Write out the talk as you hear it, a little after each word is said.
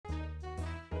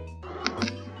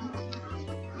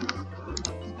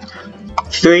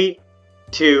3,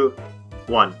 2,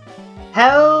 1.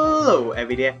 Hello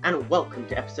everybody, and welcome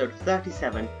to episode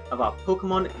 37 of our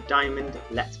Pokemon Diamond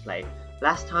Let's Play.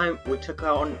 Last time we took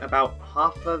on about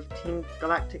half of Team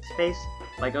Galactic's base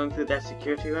by going through their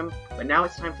security room, but now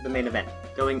it's time for the main event,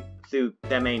 going through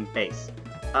their main base.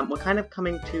 We're kind of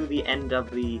coming to the end of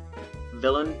the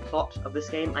villain plot of this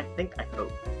game, I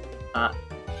hope.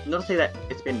 Not to say that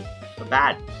it's been a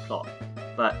bad plot,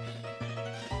 but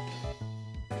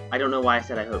I don't know why I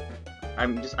said I hope. I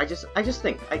just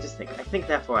think,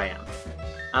 therefore I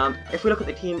am. If we look at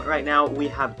the team right now, we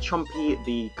have Chompy,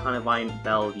 the Carnivine,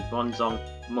 Bell, the Bronzong,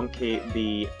 Monkey,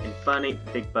 the Infernape,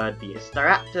 Big Bird, the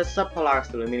Staraptor,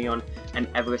 Subpolaris, the Luminion, and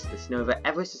Everest the Snova.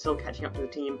 Everest is still catching up to the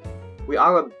team. We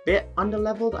are a bit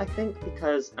underleveled, I think,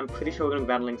 because I'm pretty sure we're going to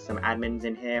be battling some admins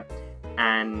in here,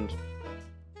 and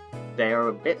they are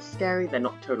a bit scary. They're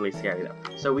not totally scary though,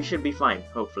 so we should be fine,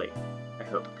 hopefully. I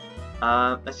hope.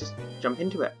 Let's just jump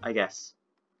into it, I guess.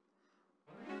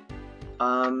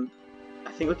 I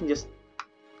think we can just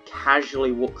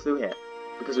casually walk through here,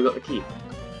 because we've got the key.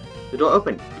 The door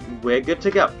opened. We're good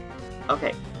to go.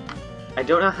 Okay. I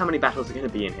don't know how many battles are going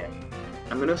to be in here.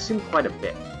 I'm going to assume quite a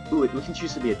bit. Ooh, we can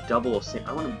choose to be a double or single.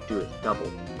 I want to do it double.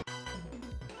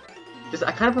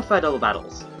 I kind of prefer double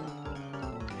battles.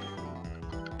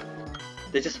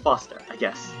 They're just faster, I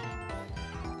guess.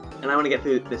 And I want to get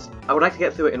through this. I would like to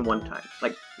get through it in one time,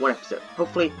 like one episode.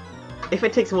 Hopefully, if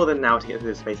it takes more than an hour to get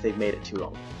through this space, they've made it too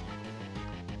long.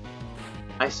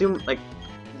 I assume, like,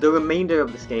 the remainder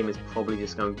of this game is probably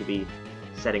just going to be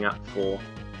setting up for...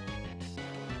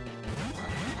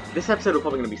 This episode we're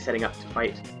probably going to be setting up to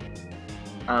fight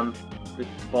the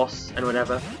boss and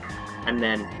whatever. And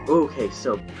then, okay,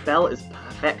 so Bell is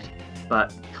perfect,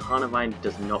 but Carnivine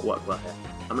does not work well here.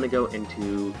 I'm going to go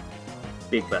into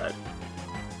Big Bird.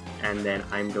 And then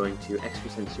I'm going to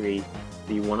Extrasensory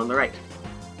the one on the right.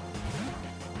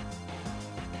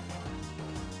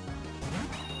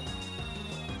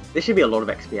 This should be a lot of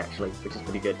XP actually, which is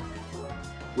pretty good.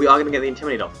 We are going to get the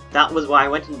Intimidate off. That was why I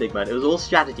went in Big Bird. It was all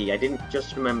strategy. I didn't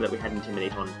just remember that we had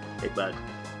Intimidate on Big Bird.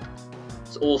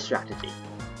 It's all strategy.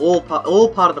 All part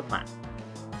of the plan.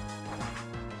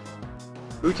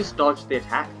 Who just dodged the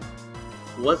attack?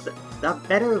 Was that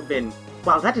better have been...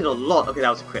 Wow, that did a lot. Okay, that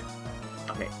was a crit.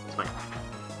 Okay, it's fine.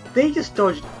 They just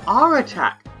dodged our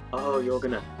attack! Oh, you're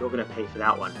gonna pay for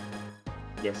that one.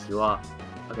 Yes, you are.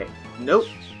 Okay, nope.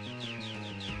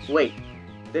 Wait,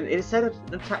 then it said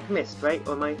an attack missed, right?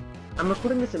 Or I'm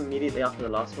recording this immediately after the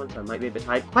last one, so I might be a bit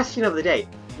tired. Question of the day.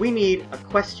 We need a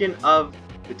question of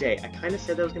the day. I kind of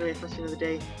said there was gonna be a question of the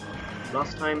day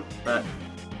last time, but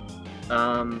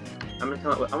I want to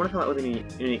come up with a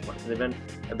unique one. They've been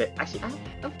a bit. Actually,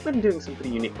 I've been doing some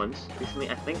pretty unique ones recently,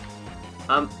 I think.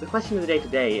 The question of the day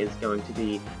today is going to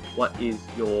be, what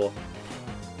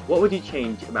would you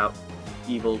change about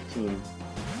Evil Team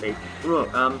Base?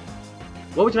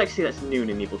 What would you like to see that's new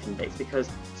in Evil Team Base? Because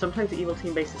sometimes the Evil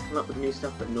Team Bases come up with new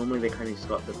stuff, but normally they kind of just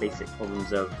got the basic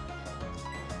problems of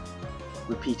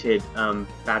repeated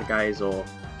bad guys,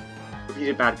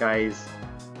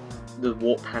 the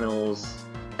warp panels.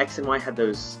 X and Y had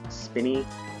those spinny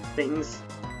things.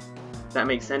 That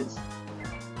makes sense.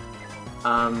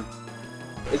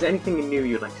 Is there anything new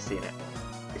you'd like to see in it?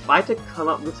 If I had to come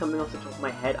up with something off the top of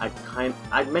my head,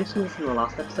 I'd mentioned this in the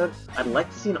last episode, I'd like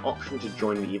to see an option to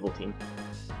join the evil team.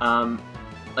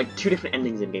 Like two different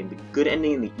endings in game, the good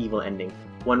ending and the evil ending.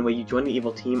 One where you join the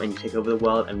evil team and you take over the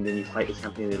world and then you fight the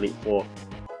champion of the Elite Four,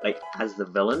 like, as the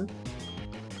villain,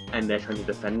 and they're trying to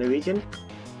defend the region.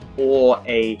 Or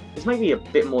this might be a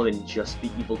bit more than just the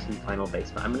evil team final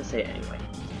base, but I'm going to say it anyway.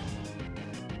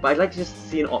 But I'd like to just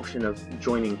see an option of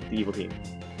joining the evil team.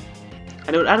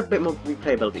 And it would add a bit more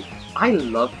replayability. I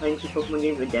love playing through Pokemon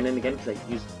games again and again because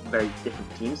I use very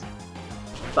different teams.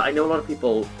 But I know a lot of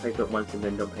people play through it once and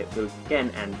then don't play it through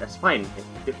again, and that's fine.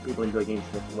 Different people enjoy games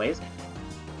in different ways.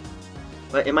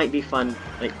 But it might be fun,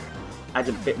 like, adds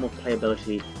a bit more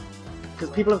playability. Because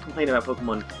people have complained about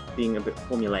Pokemon being a bit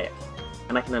formulaic.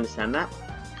 And I can understand that.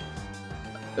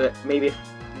 But maybe if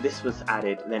this was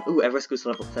added, then Everest goes to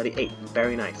level 38,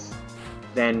 very nice.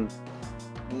 Then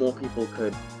more people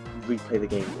could replay the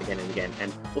game again and again,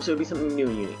 and also it would be something new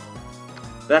and unique.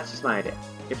 But that's just my idea.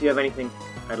 If you have anything,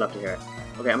 I'd love to hear it.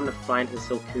 Okay, I'm gonna fly into the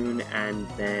Silcoon, and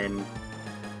then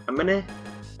I'm gonna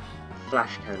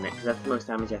Flash Cannon it, because that's the most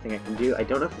damage I think I can do. I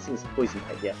don't know if this thing's poison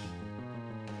type yet.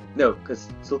 No, because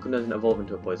Silcoon doesn't evolve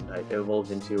into a poison type. It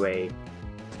evolves into a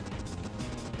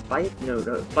bite? No,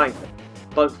 flying type.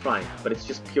 Bug flying, but it's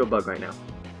just pure bug right now.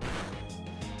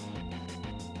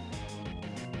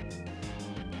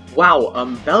 Wow,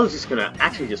 Bell's just gonna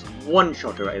actually just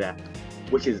one-shot her right there.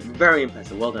 which is very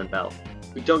impressive. Well done, Belle.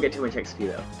 We don't get too much XP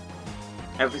though.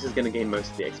 Everest is going to gain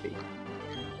most of the XP.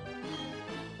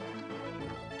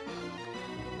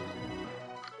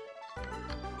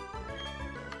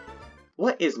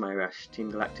 What is my rush,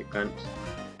 Team Galactic Grunt?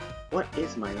 What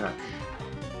is my rush?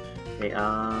 Okay,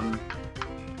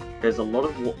 there's a lot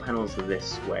of warp panels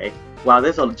this way. Wow,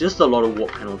 there's just a lot of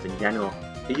warp panels in general.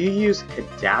 You use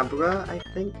Kadabra, I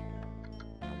think?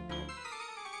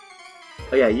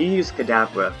 Oh yeah, you use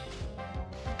Kadabra.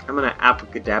 I'm gonna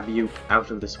abracadabra you out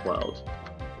of this world.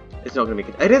 It's not gonna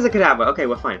be It is a Kadabra! Okay,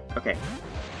 we're fine. Okay.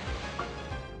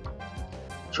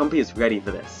 Chompy is ready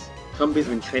for this. Chompy's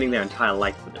been training their entire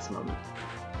life for this moment.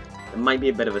 It might be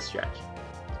a bit of a stretch.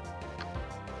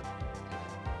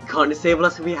 You can't disable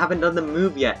us if we haven't done the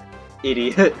move yet,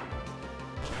 idiot.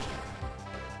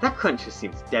 That crunch just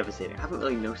seems devastating. I haven't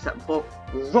really noticed that before.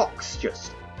 Rocks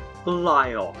just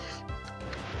fly off.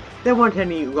 There weren't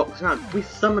any rocks around. We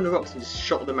summoned rocks and just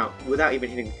shot them out without even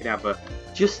hitting Kadabra,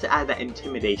 just to add that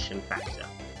intimidation factor.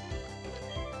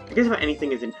 I guess if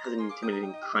anything has an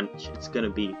intimidating crunch, it's gonna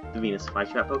be the Venus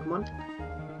Flytrap Pokemon.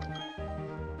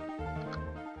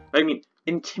 But I mean,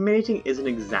 intimidating isn't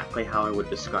exactly how I would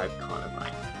describe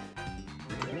Carnivine.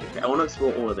 Okay, I want to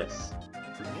explore all of this.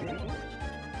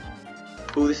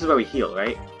 Ooh, this is where we heal,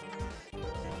 right?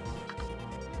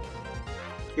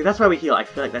 If that's where we heal, I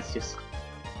feel like that's just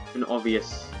an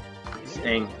obvious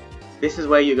thing. This is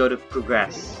where you go to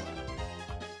progress.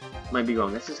 Might be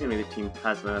wrong. This is going to be the Team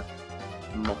Plasma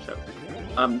motto.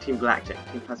 Team Galactic.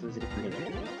 Team Plasma is a different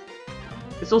name.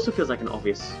 This also feels like an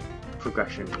obvious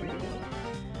progression.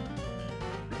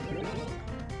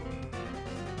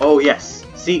 Oh yes!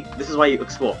 See, this is why you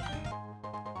explore.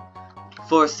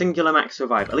 For a singular max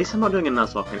survive. At least I'm not doing a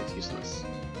Nuzlocke and it's useless.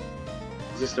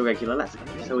 It's just a regular Let's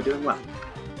Play, so we're doing well.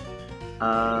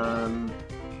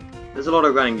 There's a lot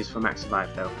of running just for max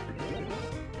survive though.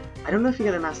 I don't know if you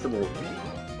get the Master Ball.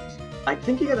 I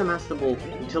think you get the Master Ball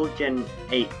until Gen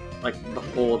 8, like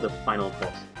before the final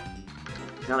boss.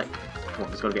 Is that like, come on,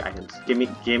 there's gotta be items. Give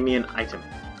me an item.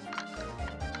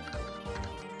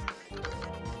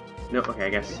 No, okay, I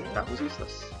guess that was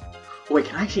useless. Oh wait,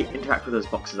 can I actually interact with those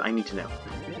boxes? I need to know.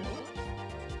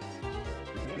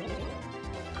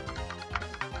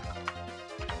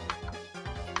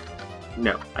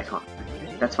 No, I can't.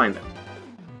 That's fine though.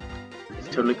 It's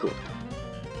totally cool.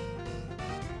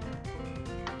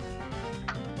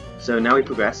 So now we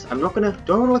progress. Do I want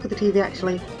to look at the TV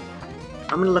actually?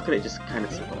 I'm gonna look at it just kind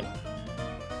of simply.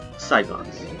 Side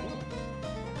glance.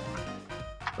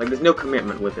 Like there's no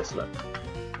commitment with this look.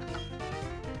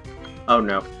 Oh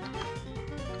no.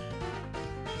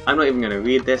 I'm not even going to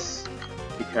read this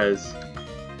because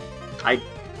I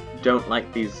don't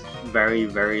like these very,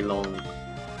 very long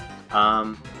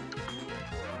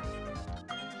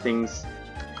things.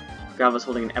 Gav was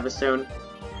holding an Everstone.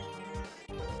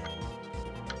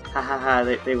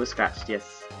 Hahaha, they were scratched,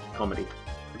 yes. Comedy.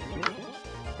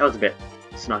 That was a bit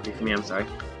snarky for me, I'm sorry.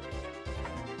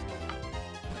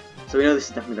 So we know this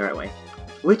is definitely the right way.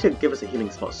 Way to give us a healing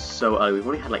spot so early. We've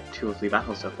only had like 2 or 3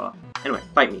 battles so far. Anyway,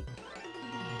 fight me.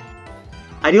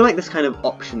 I do like this kind of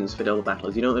options for double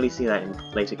battles. You don't really see that in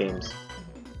later games.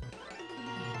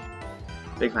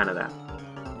 Big fan of that.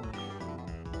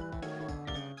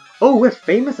 Oh, we're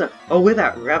famous! Oh, we're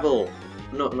that rebel!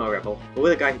 Not rebel. But we're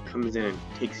the guy who comes in and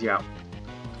takes you out.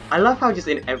 I love how just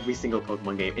in every single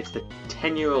Pokemon game, it's the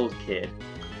 10-year-old kid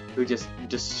who just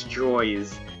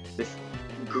destroys this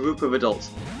group of adults.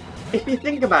 If you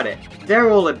think about it, they're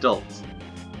all adults.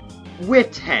 We're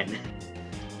 10.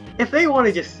 If they want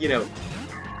to just, you know,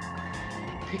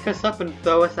 pick us up and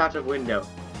throw us out of window,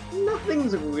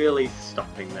 nothing's really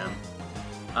stopping them.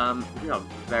 We are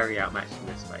very outmatched in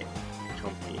this fight,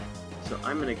 Chompy. So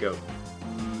I'm gonna go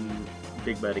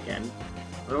Big Bird again.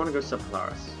 I want to go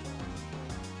Subpolaris.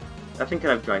 I think I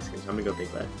have Dry Skin, so I'm gonna go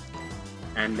Big Bird.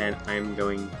 And then I'm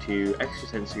going to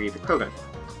Extrasensory the Krogan.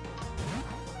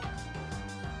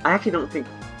 I actually don't think...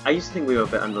 I used to think we were a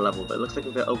bit underleveled, but it looks like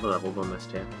we're a bit overleveled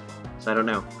almost here. So I don't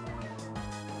know.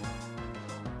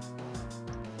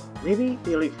 Maybe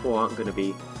the Elite Four aren't going to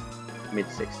be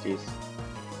mid-60s.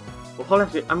 We'll probably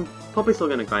have to... I'm probably still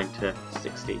going to grind to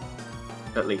 60.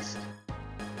 At least.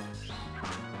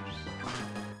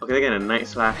 Okay, again, a Night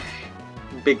Slash.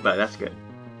 Big Bird, that's good.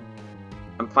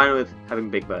 I'm fine with having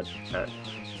Big Bird.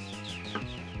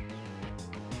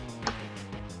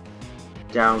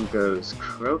 Down goes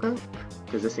Krogan,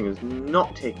 because this thing is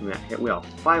not taking that hit. We are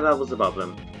 5 levels above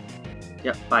them.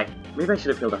 Yep, bye. Maybe I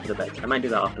should have healed up the bed. I might do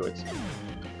that afterwards.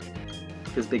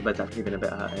 Because Big Bird's actually been a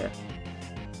bit hurt here.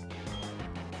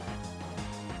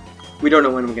 We don't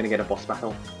know when we're going to get a boss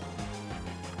battle.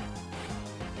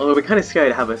 Although we're kind of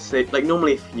scared to have a sleep. Like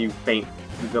normally if you faint,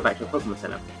 you go back to a Pokemon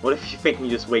Center. What if you faint and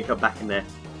you just wake up back in their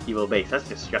evil base? That's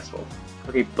just stressful.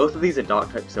 Okay, both of these are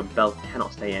dark types, so Bell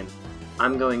cannot stay in.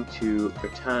 I'm going to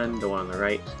return the one on the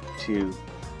right to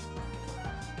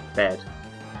bed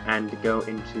and go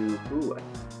into... Ooh,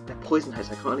 they're poison types,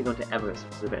 so I can't really go into Everest,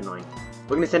 which is a bit annoying.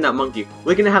 We're going to send out Monkey.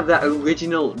 We're going to have that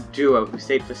original duo who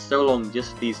stayed for so long,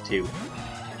 just these two,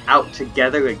 out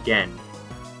together again.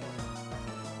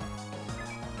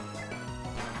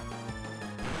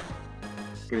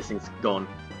 Okay, this thing's gone.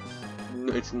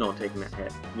 No, it's not taking that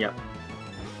hit. Yep.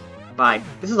 Bye.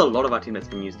 This is a lot of our team that's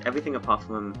been used. Everything apart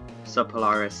from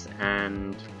Subpolaris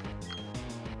and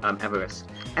Everest.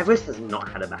 Everest has not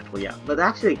had a battle yet, but they're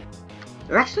actually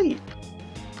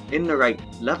in the right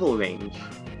level range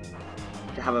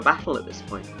to have a battle at this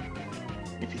point,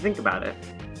 if you think about it.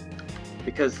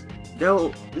 Because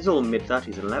this is all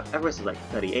mid-30s and Everest is like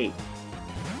 38.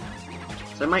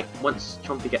 So I might, once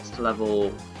Chompy gets to level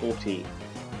 40,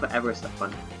 put Everest up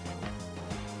front.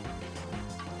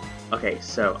 Okay,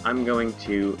 so I'm going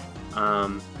to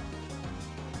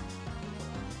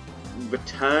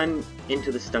return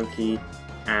into the Stunky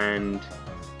and...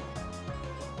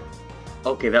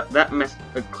 Okay, that messed...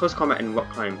 Close Combat and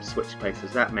Rock Climb switched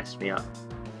places. That messed me up.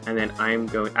 And then I'm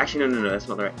going... Actually, no, that's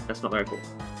not the right call.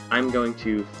 I'm going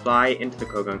to fly into the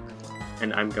Kogunk,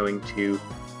 and I'm going to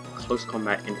Close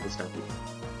Combat into the Stunky.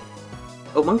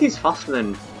 Oh, Monkey's faster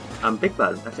than Big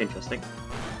Bird. That's interesting.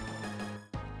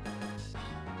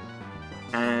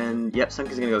 And yep,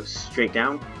 Stunky's going to go straight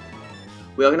down.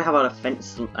 We are going to have our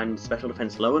defense and special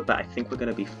defense lowered, but I think we're going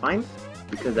to be fine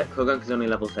because that Kogunk is only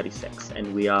level 36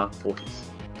 and we are 40s.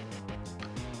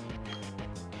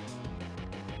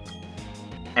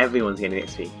 Everyone's getting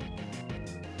XP.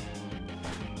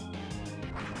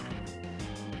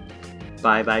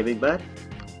 Bye bye, Big Bird.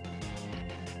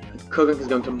 Kogunk is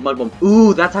going to Mud Bomb.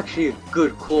 Ooh, that's actually a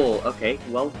good call. Okay,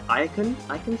 well, I can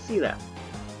see that.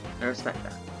 I respect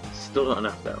that. Still not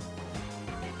enough though.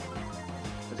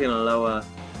 It's gonna lower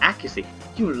accuracy.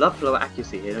 You love to lower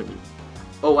accuracy here, don't you?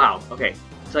 Oh wow, okay.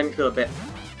 So I can feel a bit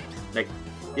like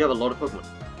you have a lot of Pokemon.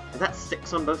 Is that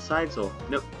 6 on both sides or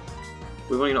nope?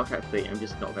 We've only knocked out 3, I'm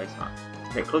just not very smart.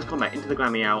 Okay, Close Combat into the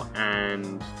Glameow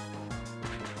and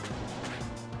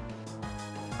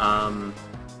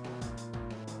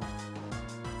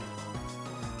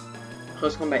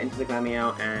Close Combat into the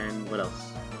Glameow and what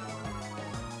else?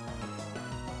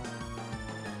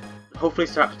 Hopefully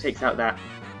Staraptor takes out that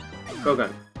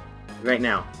Kogunk right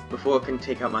now, before it can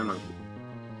take out my Monkey.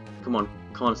 Come on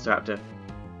Staraptor.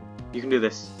 You can do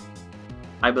this.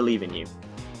 I believe in you.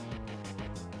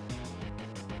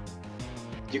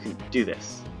 You can do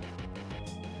this.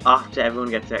 After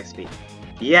everyone gets their XP.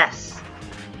 Yes!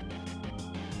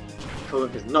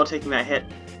 Kogunk is not taking that hit.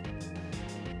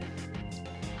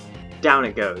 Down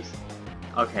it goes.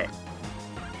 Okay.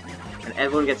 And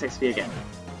everyone gets XP again.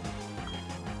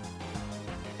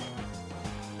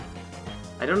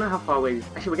 I don't know how far away...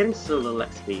 Actually, we're getting so little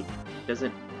XP.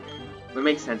 It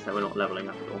makes sense that we're not leveling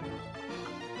up at all.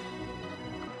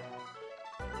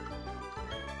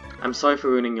 I'm sorry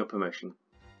for ruining your promotion.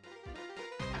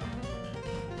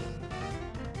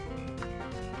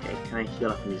 Okay, can I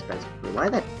heal up in these beds? Why are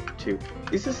there 2?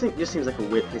 This just seems like a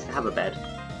weird place to have a bed.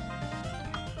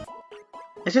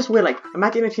 It's just weird, like,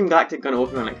 imagine a Team Galactic gonna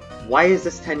walk around like, why is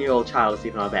this 10-year-old child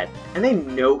asleep on our bed? And they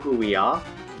know who we are.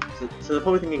 So they're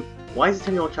probably thinking, why is a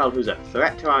 10-year-old child who's a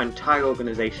threat to our entire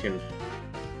organization,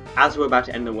 as we're about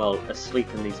to end the world,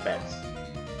 asleep in these beds?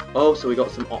 Oh, so we got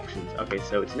some options. Okay,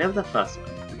 so it's never the first one.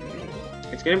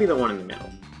 It's gonna be the one in the middle.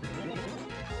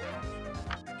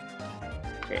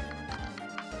 Okay.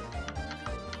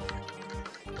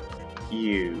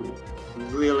 You...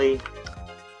 Really?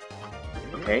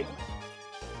 Okay.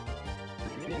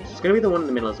 It's gonna be the one in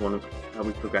the middle as the one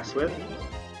we progress with.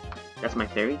 That's my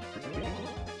theory.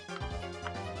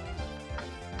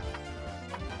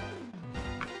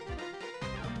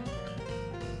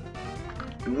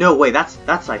 No way, that's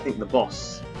I think the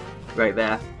boss right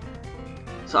there.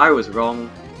 So I was wrong.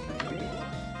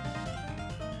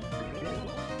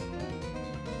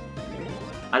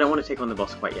 I don't want to take on the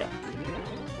boss quite yet.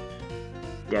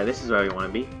 Yeah, this is where we want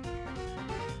to be.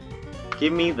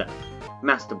 Give me the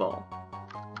Master Ball.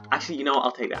 Actually, you know what?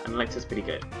 I'll take that. And Alexa's pretty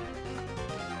good.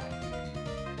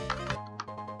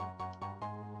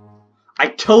 I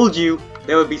told you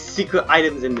there would be secret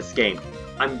items in this game.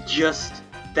 I'm just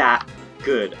that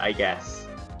good, I guess.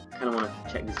 I kind of want to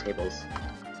check these tables. Is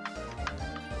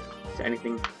there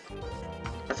anything?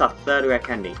 That's our 3rd rare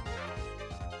candy.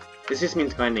 This just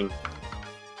means grinding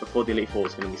before the Elite Four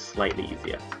is going to be slightly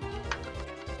easier.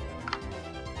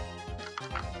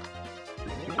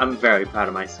 I'm very proud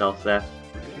of myself there.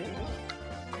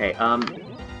 Okay, I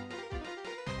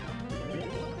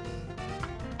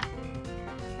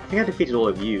think I defeated all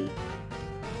of you.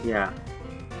 Yeah.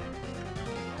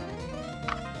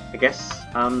 I guess,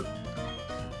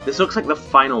 this looks like the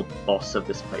final boss of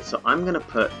this place, so I'm gonna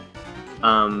put, if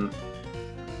I'm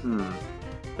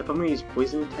gonna use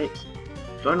poison types,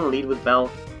 do I want to lead with Bell?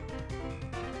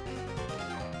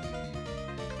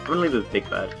 I'm gonna lead with Big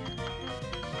Bird.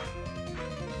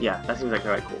 Yeah, that seems like the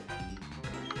right call.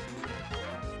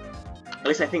 At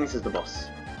least I think this is the boss.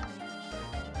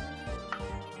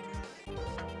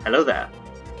 Hello there.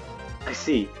 I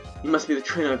see. You must be the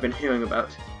trainer I've been hearing about.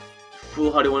 The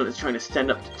foolhardy one that's trying to stand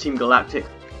up to Team Galactic.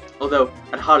 Although,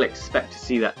 I'd hardly expect to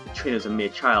see that the trainer's a mere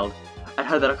child. I'd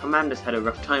heard that our commanders had a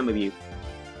rough time with you.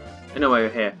 I know why you're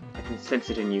here. I can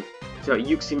sense it in you. So,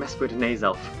 Yuxi Mesper and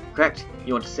Azelf, correct?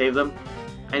 You want to save them?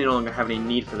 I no longer have any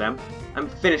need for them. I'm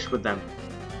finished with them.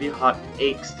 If your heart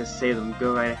aches to save them,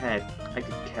 go right ahead. I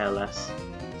could care less.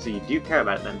 So you do care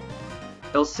about it then?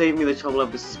 It'll save me the trouble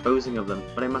of disposing of them,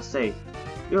 but I must say,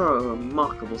 you're a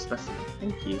remarkable specimen.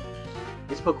 Thank you.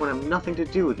 These Pokemon have nothing to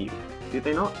do with you, do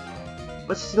they not?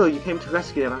 But still, you came to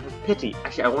rescue them out of pity.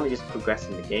 Actually, I want to just progress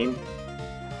in the game.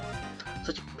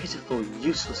 Such pitiful,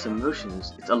 useless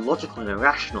emotions. It's illogical and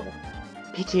irrational.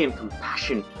 Pity and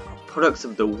compassion are products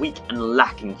of the weak and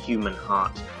lacking human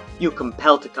heart. You're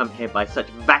compelled to come here by such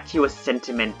vacuous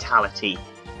sentimentality.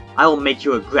 I will make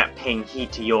you regret paying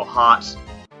heed to your heart.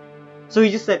 So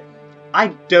he just said, I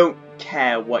don't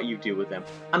care what you do with them.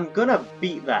 I'm gonna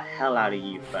beat the hell out of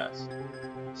you first.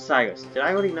 Cyrus, did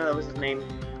I already know that was his name?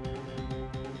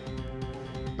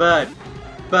 Bird.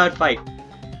 Bird fight.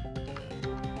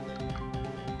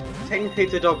 Technically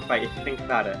it's a dog fight if you think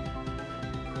about it.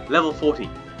 Level 40.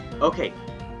 Okay,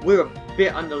 we're a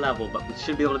bit under level, but we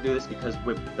should be able to do this because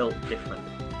we're built different.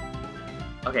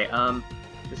 Okay,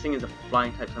 this thing is a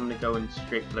flying type, so I'm gonna go in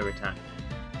straight for the attack.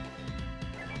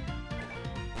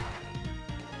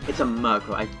 It's a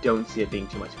Murkrow, I don't see it being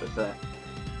too much of a threat.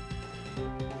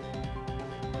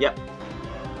 Yep.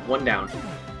 One down.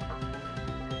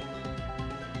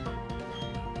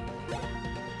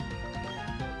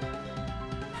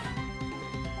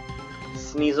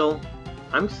 Sneasel.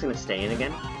 I'm just gonna stay in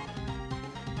again.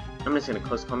 I'm just gonna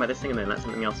close combat this thing and then let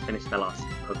something else finish their last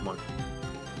Pokemon.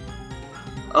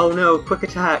 Oh no, quick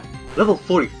attack! Level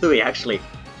 43 actually.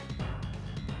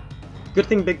 Good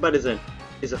thing Big Bud is a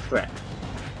threat.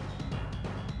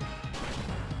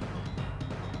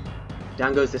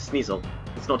 Down goes this Sneasel.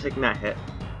 It's not taking that hit.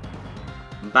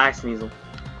 Bye, Sneasel.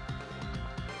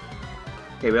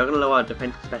 Okay, we are going to lower our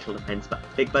defense to special defense, but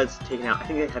Big Bud's taken out. I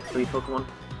think they have 3 Pokemon.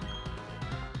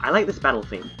 I like this battle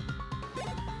theme.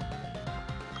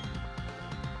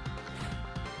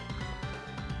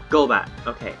 Golbat.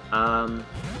 Okay, I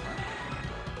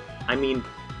mean...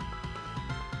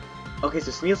 Okay,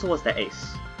 so Sneasel was their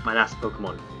ace. My last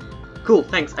Pokemon. Cool,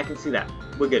 thanks, I can see that.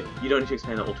 We're good. You don't need to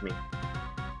explain that all to me.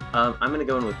 I'm gonna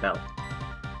go in with Bell.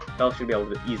 Bell should be able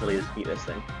to easily defeat this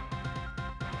thing.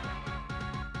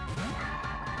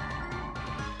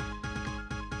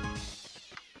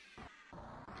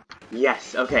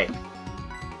 Yes, okay.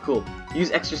 Cool.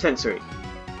 Use Extra Sensory.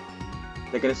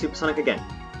 They're gonna Supersonic again.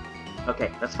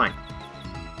 Okay, that's fine.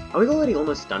 Are we already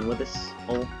almost done with this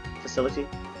whole facility?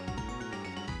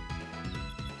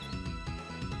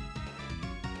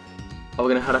 Are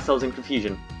we gonna hurt ourselves in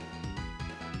confusion?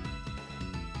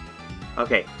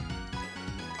 Okay.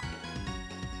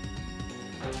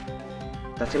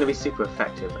 That's gonna be super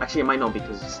effective. Actually, it might not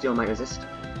because Steel might resist.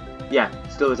 Yeah,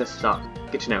 Steel resists Dark.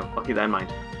 Good to know. I'll keep that in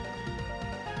mind.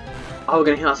 Oh, we're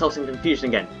gonna hit ourselves in confusion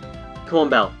again. Come on,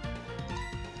 Bell.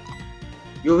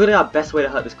 You're really our best way to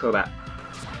hurt this Crobat.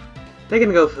 They're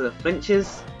gonna go for the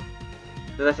flinches.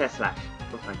 No, that's Air Slash.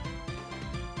 We're fine.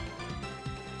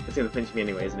 It's gonna flinch me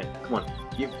anyway, isn't it? Come on.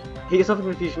 You've hit yourself in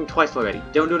confusion twice already.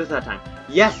 Don't do it a third time.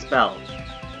 Yes, Bell!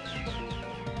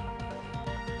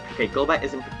 Okay, Golbat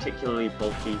isn't particularly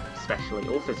bulky, especially,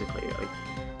 or physically, really.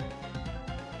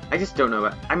 I just don't know.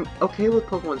 I'm okay with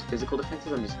Pokemon's physical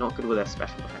defenses, I'm just not good with their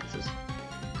special defenses.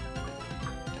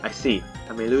 I see.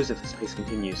 I may lose if this pace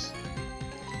continues.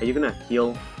 Are you gonna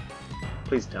heal?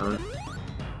 Please don't.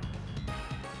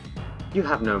 You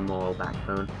have no moral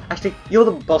backbone. Actually, you're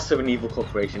the boss of an evil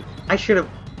corporation. I should have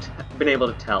been able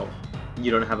to tell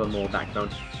you don't have a moral backbone.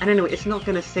 And anyway, it's not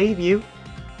gonna save you.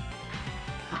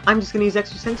 I'm just gonna use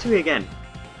Extra Sensory again.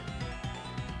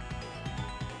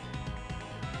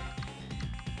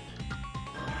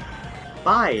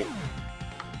 Bye!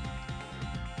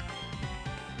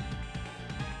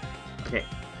 Okay.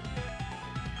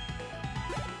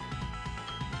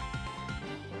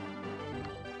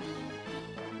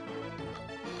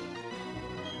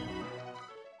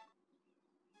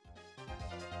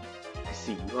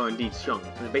 You are indeed strong,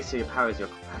 and the base of your power is your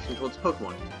compassion towards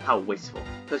Pokemon. How wasteful.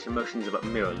 Such emotions are but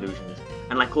mere illusions,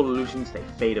 and like all illusions, they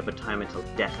fade over time until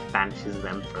death banishes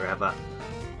them forever.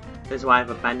 That is why I've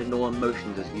abandoned all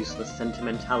emotions as useless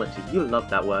sentimentality. You love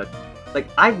that word. Like,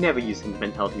 I've never used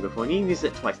sentimentality before, and you used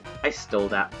it twice. I stole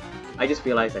that. I just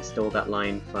realized I stole that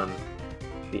line from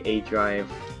the A-Drive,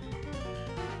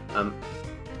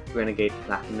 Renegade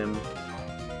Platinum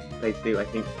playthrough. I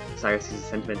think Cyrus uses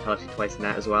sentimentality twice in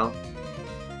that as well.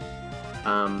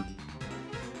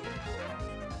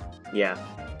 Yeah,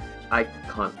 I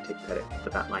can't take credit for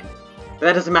that line. But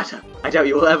that doesn't matter. I doubt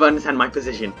you will ever understand my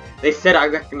position. They said I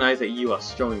recognize that you are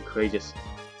strong and courageous.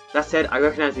 That said, I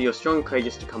recognize that you're strong and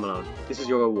courageous to come alone. This is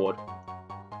your reward.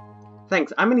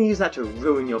 Thanks, I'm gonna use that to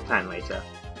ruin your plan later.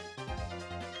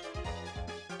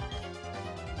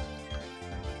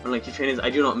 Unlike you trainers, I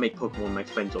do not make Pokemon my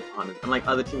friends or partners. Unlike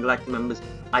other Team Galactic members,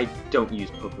 I don't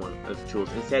use Pokemon as tools.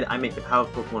 Instead, I make the power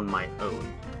of Pokemon my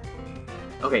own.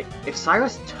 Okay, if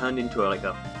Cyrus turned into like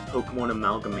a Pokemon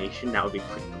amalgamation, that would be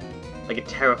pretty cool. Like a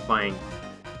terrifying,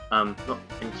 not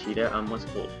Enchida, what's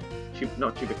it called?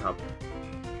 Not Chupacab.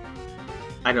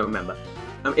 I don't remember.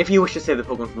 If you wish to save the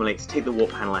Pokemon from the lakes, take the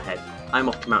warp panel ahead. I'm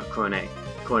off to Mount Coronet.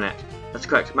 That's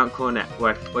correct, Mount Coronet,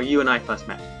 where you and I first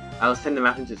met. I will send them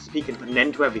out into the speak and put an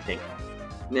end to everything.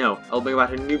 No, I'll bring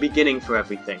about a new beginning for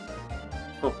everything.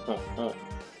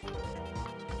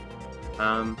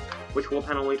 Which warp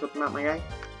panel were you talking about, my guy?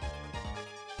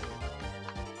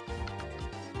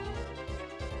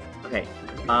 Okay,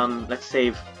 let's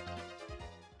save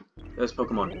those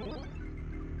Pokemon.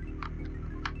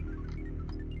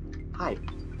 Hi.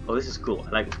 Oh, this is cool. I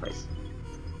like this place.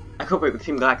 I cooperate with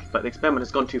Team Galactic, but the experiment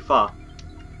has gone too far.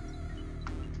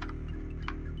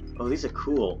 Oh, these are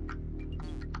cool.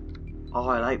 Oh,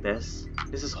 I like this.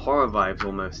 This is horror vibes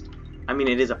almost. I mean,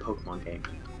 it is a Pokemon game,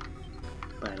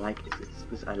 but I like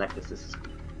this. I like this. This is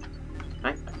cool.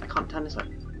 I can't turn this way.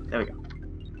 There we go.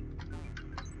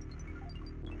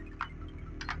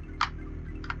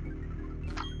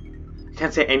 I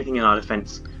can't say anything in our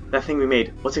defense. That thing we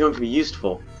made, what's it going to be used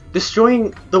for?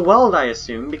 Destroying the world, I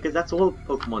assume, because that's all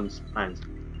Pokemon's plans.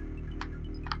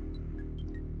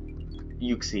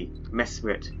 Uxie,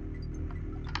 Mesprit,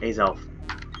 Azelf.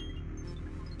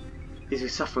 These are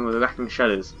suffering with racking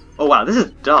shudders. Oh wow, this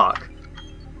is dark!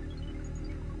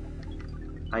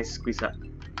 I squeeze that,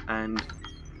 and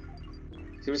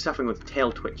seems to suffering with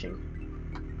tail twitching.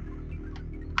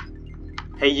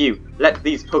 Hey you, let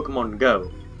these Pokemon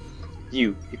go!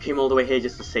 You came all the way here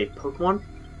just to save Pokemon?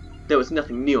 There was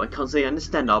nothing new, I can't say I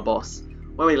understand our boss.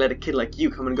 Why would they let a kid like you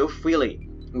come and go freely?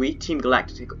 We, Team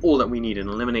Galactic, take all that we need and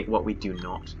eliminate what we do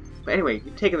not. But anyway,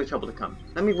 you've taken the trouble to come.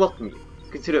 Let me welcome you.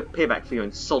 Consider it payback for you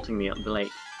insulting me at the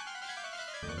lake.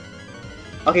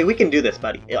 Okay, we can do this,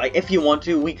 buddy. Like, if you want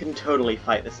to, we can totally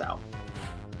fight this out.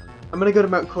 I'm gonna go to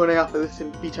Mount Coronet after this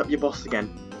and beat up your boss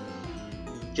again.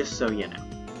 Just so you know.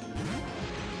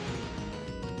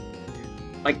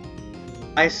 Like,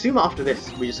 I assume after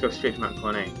this, we just go straight to Mount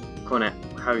Coronet. Coronet,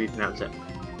 however you pronounce it.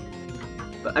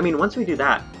 But, I mean, once we do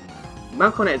that,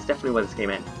 Mount Coronet is definitely where this game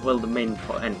ends. Well, the main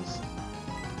plot ends.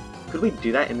 Could we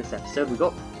do that in this episode? We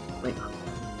got, like,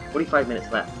 45 minutes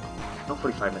left. Not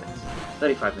 45 minutes.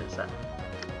 35 minutes left.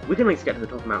 We can at least get to the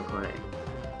top of Mount Coronet.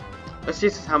 Let's see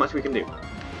how much we can do.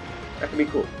 That could be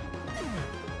cool.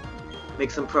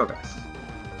 Make some progress.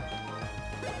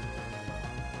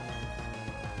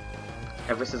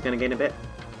 Everest is going to gain a bit.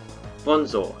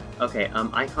 Bonzor. Okay,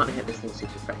 I can't hit this thing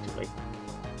super effectively.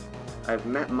 I've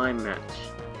met my match.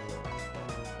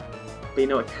 But you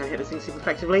know what can hit this thing super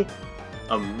effectively?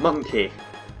 A monkey!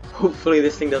 Hopefully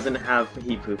this thing doesn't have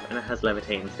heat proof and it has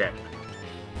levitate instead.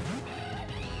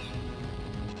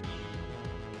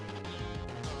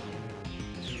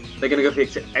 They're gonna go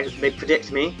fix it. They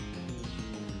predict me.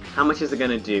 How much is it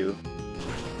gonna do?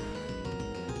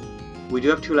 We do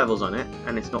have 2 levels on it,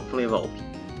 and it's not fully evolved.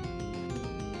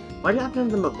 Why do you have none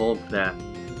of them evolved there?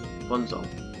 Bonzong.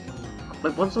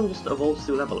 Like, Bonzong just evolves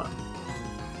through level up.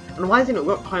 And why isn't it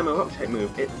Rock Climber Rock type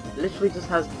move? It literally just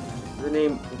has the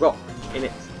name Rock in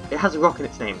its... It has a rock in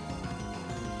its name.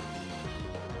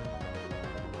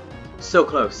 So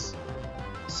close.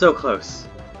 So close.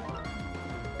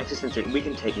 Existence, we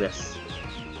can take this.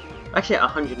 Actually at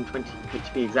 120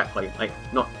 HP exactly. Like,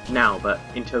 not now, but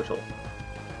in total.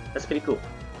 That's pretty cool.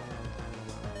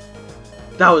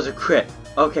 That was a crit!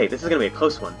 Okay, this is gonna be a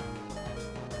close one.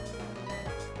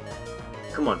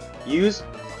 Come on, use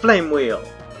Flame Wheel!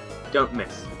 Don't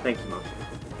miss. Thank you, Monkey.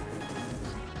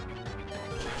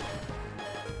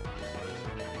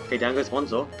 Okay, down goes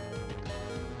Bonzor.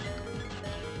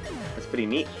 That's pretty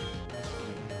neat.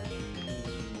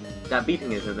 That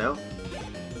beating isn't though.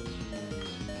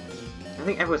 I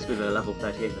think everyone's good at level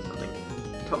 38 or something.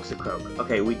 Toxicroak.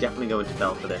 Okay, we definitely go into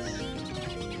Bell for this.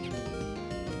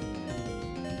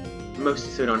 Mostly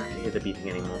so we don't have to hear the beeping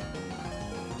anymore.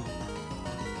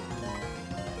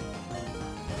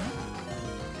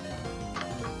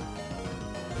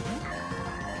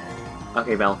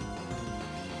 Okay, Bell.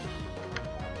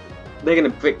 They're gonna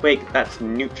Brick Break, that's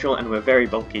neutral, and we're very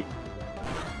bulky.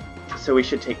 So we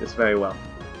should take this very well.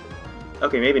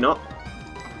 Okay, maybe not.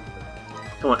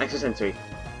 Come on, extra sensory.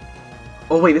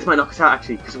 Oh wait, this might knock us out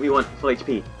actually, because we want full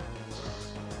HP.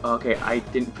 Okay, I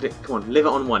didn't put it. Come on, live it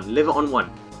on 1. Live it on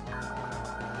 1.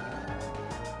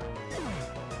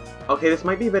 Okay, this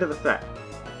might be a bit of a threat.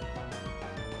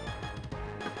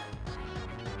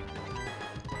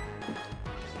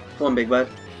 Come on, Big Bird.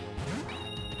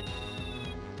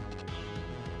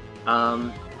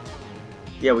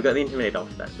 Yeah, we got the Intimidate off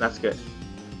that. That's good.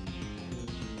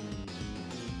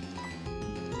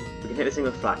 We can hit this thing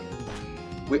with Fly.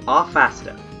 We are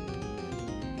faster.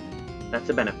 That's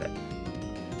a benefit.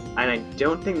 And I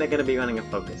don't think they're going to be running a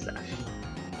Focus Sash.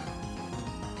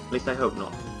 At least I hope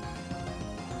not.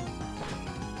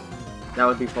 That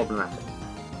would be problematic.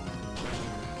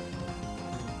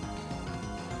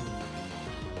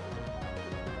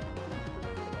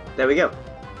 There we go.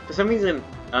 For some reason,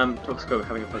 Toxicroak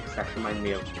having a Focus Sash reminded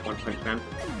me of One Punch Man.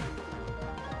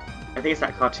 I think it's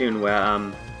that cartoon where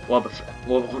One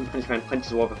Punch Man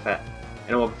punches Wobbuffet,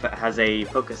 and Wobbuffet has a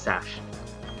Focus Sash,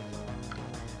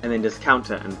 and then does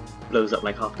counter and blows up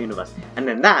like half the universe. And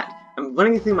then that, I'm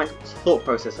running through my thought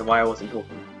process of why I wasn't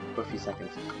talking for a few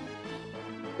seconds.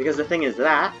 Because the thing is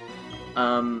that,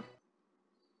 yeah,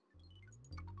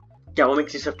 what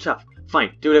makes yourself tough?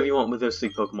 Fine, do whatever you want with those 3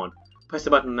 Pokemon. Press the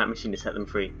button on that machine to set them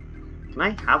free. Can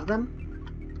I have them?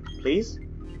 Please?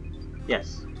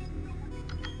 Yes.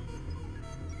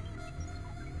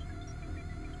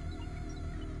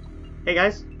 Hey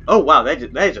guys! Oh wow,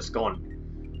 they're just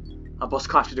gone. Our boss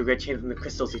crafted a red chain from the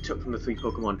crystals he took from the 3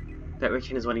 Pokemon. That red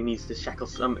chain is what he needs to shackle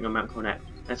something on Mount Coronet.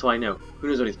 That's all I know. Who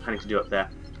knows what he's planning to do up there?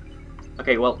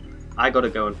 Okay, well, I gotta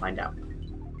go and find out.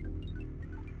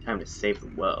 Time to save the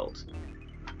world.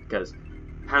 Because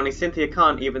apparently Cynthia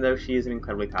can't, even though she is an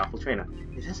incredibly powerful trainer.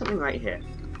 Is there something right here?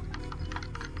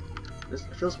 It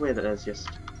feels weird that there's just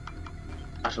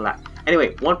utter lack.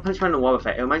 Anyway, One Punch Man and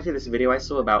Wobbuffet. It reminds me of this video I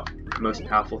saw about most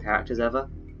powerful characters ever.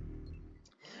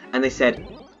 And they said,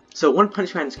 so One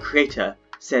Punch Man's creator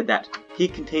said that he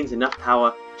contains enough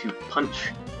power to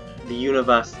punch the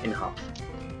universe in half.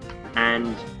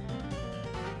 And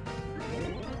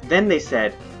then they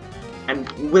said,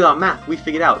 and with our math, we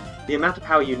figured out the amount of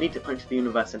power you need to punch the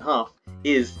universe in half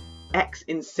is X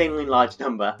insanely large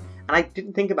number, and I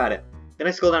didn't think about it. Then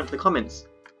I scrolled down to the comments,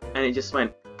 and it just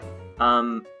went,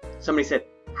 somebody said,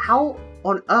 how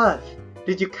on earth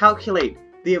did you calculate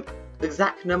the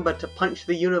exact number to punch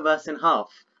the universe in half?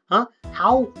 Huh?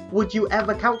 How would you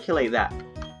ever calculate that?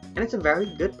 And it's a very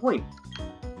good point.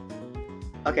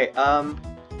 Okay, I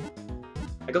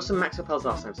got some max repels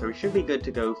last time, so we should be good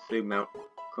to go through Mount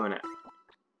Coronet.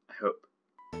 I hope.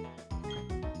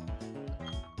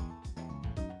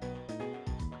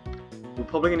 We're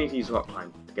probably going to need to use Rock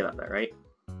Climb to get up there, right?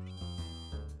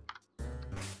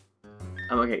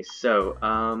 Okay, so,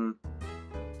 I'm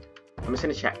just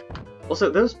going to check. Also,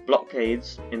 those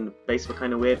blockades in the base were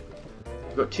kind of weird.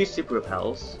 We've got 2 super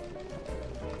repels.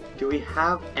 Do we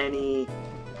have any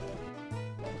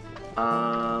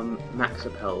max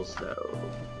repels though?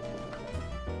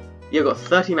 Yeah, we've got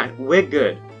 30 max. We're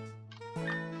good.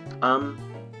 I'm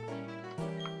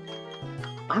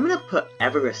gonna put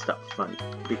Everest up front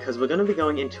because we're gonna be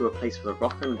going into a place with a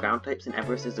rock and ground types, and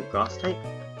Everest is a grass type.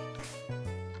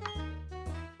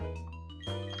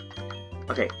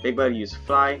 Okay, Big Bird used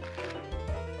Fly,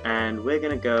 and we're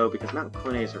gonna go because Mount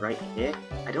Coronet is right here.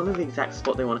 I don't know the exact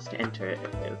spot they want us to enter it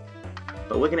with,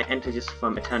 but we're gonna enter just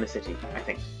from Eternity, I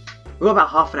think. We've got about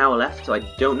half an hour left, so I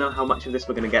don't know how much of this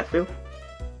we're gonna get through,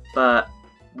 but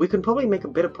we can probably make a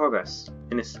bit of progress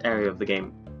in this area of the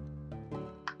game.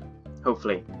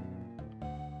 Hopefully.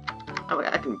 Oh,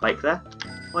 I can bike there.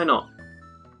 Why not?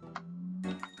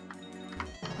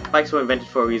 Bikes were invented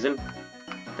for a reason.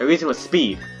 The reason was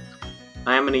speed.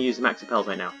 I am going to use max repels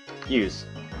right now. Use.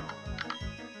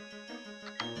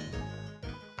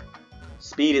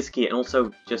 Speed is key, and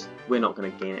also just we're not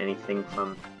going to gain anything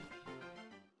from.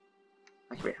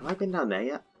 Actually, wait, have I been down there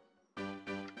yet?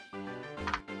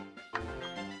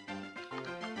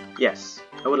 Yes,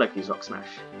 I would like to use Rock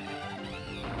Smash.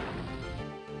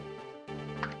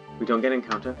 We don't get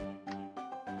encounter.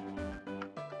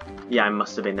 Yeah, I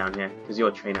must have been down here, because you're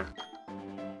a trainer.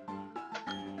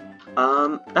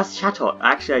 That's Chatot.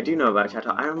 Actually, I do know about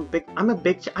Chatot. I'm a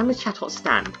Chatot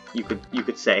stan. You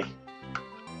could say. Is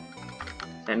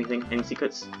there anything? Any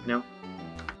secrets? No.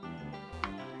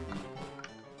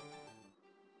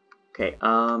 Okay.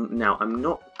 Now I'm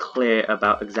not clear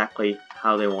about exactly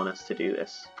how they want us to do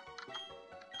this.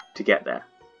 To get there.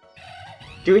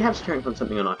 Do we have strength on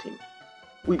something on our team?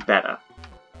 We better.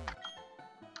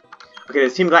 Okay,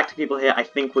 there's Team Galactic people here. I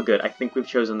think we're good. I think we've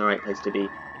chosen the right place to be.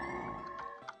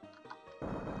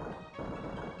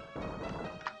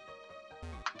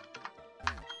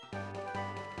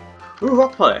 Ooh,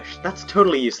 rock polish. That's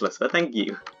totally useless, but thank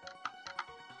you.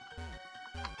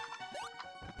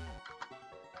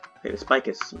 Okay, the spike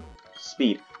is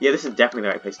speed. Yeah, this is definitely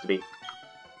the right place to be.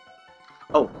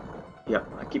 Oh, yeah,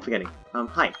 I keep forgetting.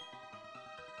 Hi.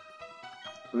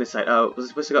 From this side. Oh, was it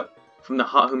supposed to go from the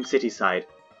Heart Home City side?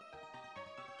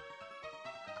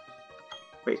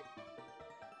 Wait.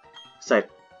 Side.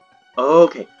 Oh,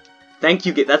 okay. Thank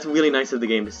you. That's really nice of the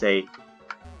game to say.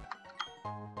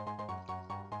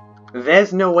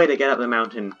 There's no way to get up the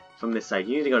mountain from this side.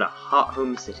 You need to go to Heart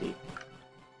Home City.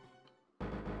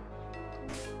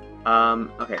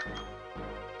 Okay.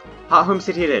 Heart Home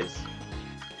City it is.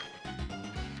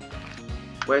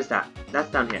 Where's that? That's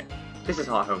down here. This is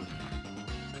Heart Home.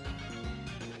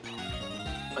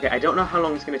 Okay, I don't know how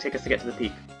long it's going to take us to get to the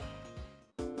peak.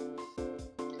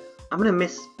 I'm going to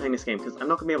miss playing this game because I'm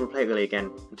not going to be able to play it really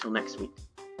again until next week.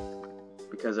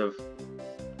 Because of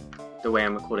the way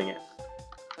I'm recording it.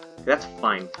 That's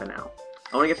fine for now.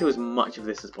 I want to get through as much of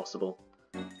this as possible.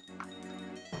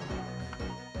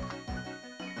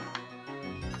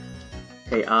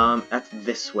 Okay, that's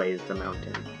this way is the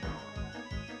mountain.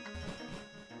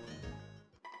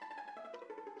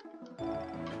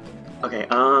 Okay,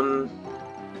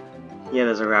 yeah,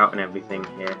 there's a route and everything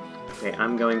here. Okay,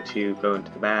 I'm going to go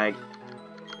into the bag.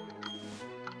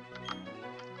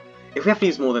 If we have to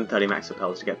use more than 30 max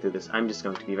repels to get through this, I'm just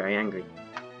going to be very angry.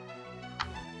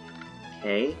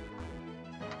 Okay.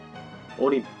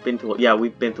 Already been through. Yeah,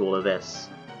 we've been through all of this.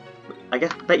 I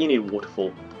bet you need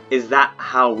waterfall. Is that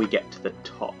how we get to the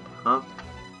top, huh?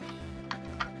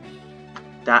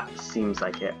 That seems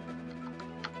like it.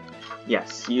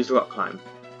 Yes, use rock climb.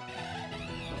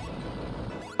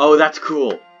 Oh, that's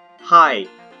cool. Hi.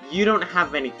 You don't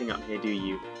have anything up here, do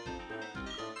you?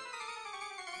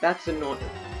 That's annoying.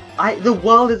 The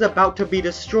world is about to be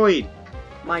destroyed.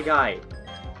 My guy.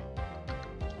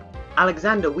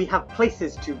 Alexander, we have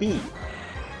places to be.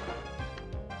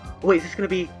 Wait, is this gonna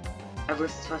be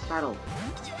Everest's first battle?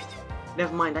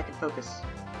 Never mind, I can focus.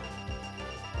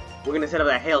 We're gonna set up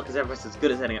that hail because Everest is good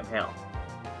at setting up hail.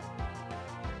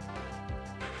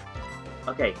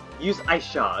 Okay, use Ice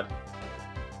Shard.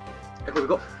 Okay, we've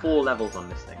got 4 levels on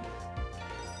this thing.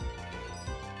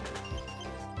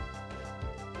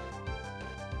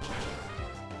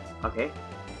 Okay.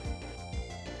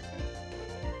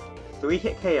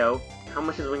 3-hit KO. How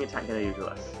much is Wing Attack gonna do to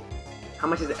us? How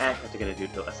much is Air Cutter gonna do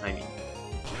to us, I mean?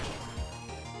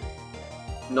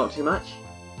 Not too much?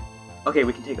 Okay,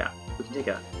 we can take that. We can take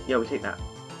that. Yeah, we take that.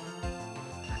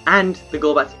 And the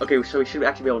Golbat's... Okay, so we should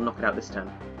actually be able to knock it out this turn.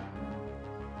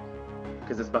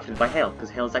 Because it's buffeted by Hail, because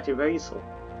Hail is actually very useful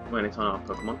when it's on our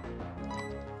Pokemon.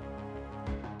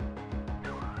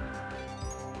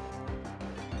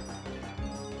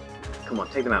 Come on,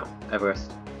 take them out,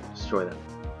 Everest. Destroy them.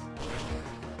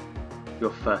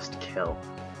 Your first kill.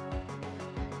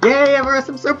 Yay, Everest,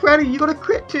 I'm so proud of you! You got a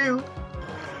crit too!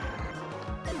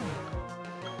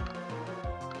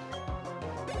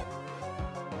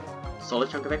 Solid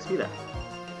chunk of XP there.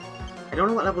 I don't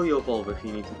know what level you evolve if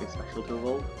you need something special to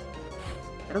evolve.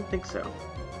 I don't think so.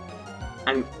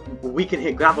 And we can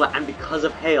hit Graveler, and because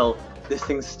of Hail, this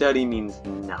thing's sturdy means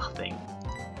nothing.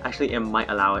 Actually, it might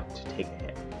allow it to take a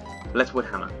hit. Let's Wood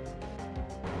Hammer.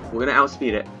 We're gonna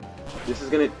outspeed it. This is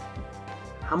gonna...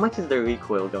 How much is the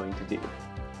recoil going to do?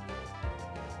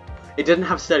 It didn't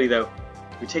have sturdy though.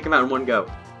 We take him out in one go.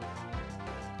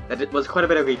 That was quite a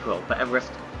bit of recoil, but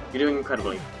Everest, you're doing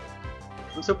incredibly.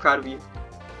 I'm so proud of you.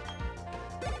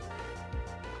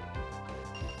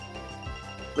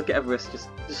 Look at Everest just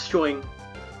destroying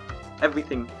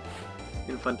everything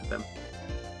in front of them.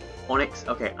 Onyx,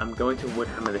 okay, I'm going to Wood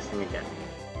Hammer this thing again.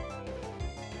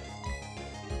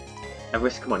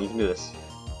 Everest, come on, you can do this.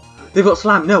 They've got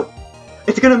Slam, no!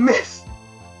 It's gonna miss!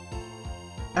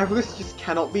 Everest just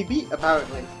cannot be beat,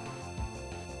 apparently.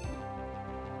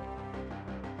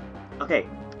 Okay,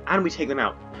 and we take them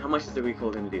out. How much is the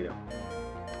recoil going to do, though?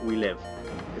 We live,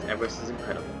 because Everest is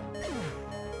incredible.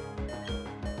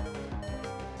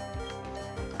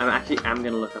 I'm going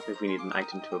to look up if we need an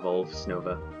item to evolve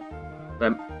Snova.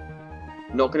 But I'm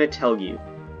not going to tell you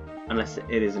unless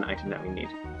it is an item that we need.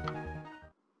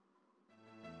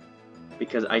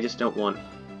 Because I just don't want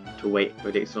to wait for a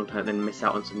ridiculous time and then miss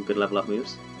out on some good level up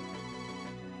moves.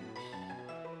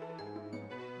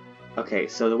 Okay,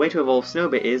 so the way to evolve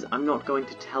Snowbit is I'm not going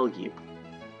to tell you.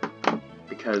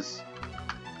 Because...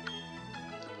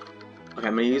 Okay,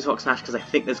 I'm going to use Rock Smash because I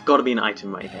think there's got to be an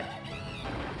item right here.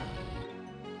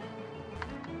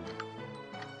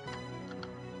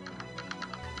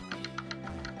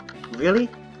 Really?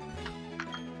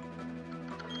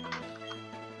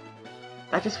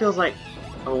 That just feels like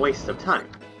a waste of time.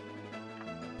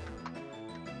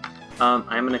 I'm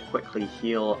gonna quickly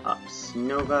heal up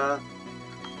Snova.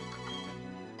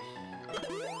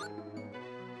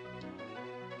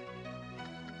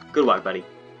 Good work, buddy.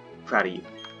 Proud of you.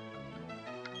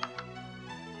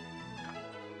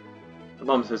 The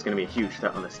Bombster is gonna be a huge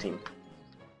threat on this team.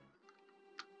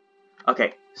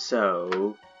 Okay,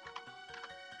 so...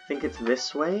 I think it's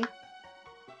this way?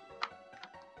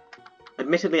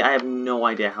 Admittedly, I have no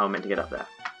idea how I'm meant to get up there.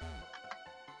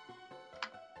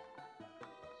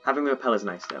 Having repel is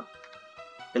nice though.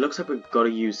 It looks like we've got to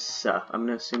use Surf. I'm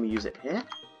going to assume we use it here.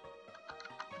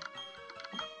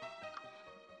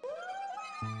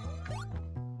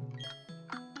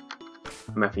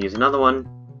 I'm going to have to use another one.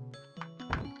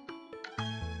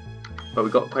 But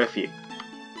we've got quite a few.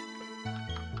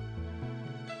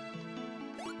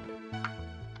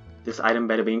 This item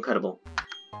better be incredible.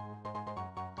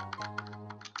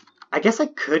 I guess I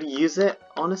could use it,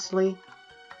 honestly.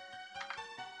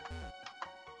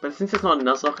 But since it's not a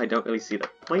Nuzlocke, I don't really see the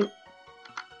point.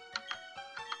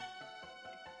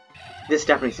 This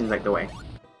definitely seems like the way.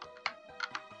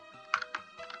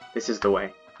 This is the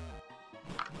way.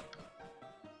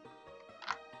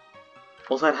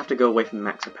 Also, I'd have to go away from the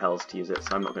max repels to use it,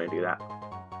 so I'm not going to do that.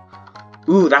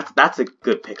 Ooh, that's a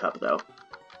good pickup, though.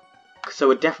 So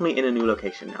we're definitely in a new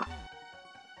location now.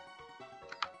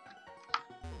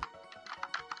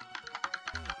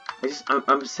 I'm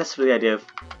obsessed with the idea of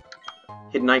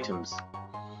hidden items.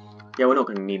 Yeah, we're not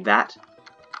going to need that.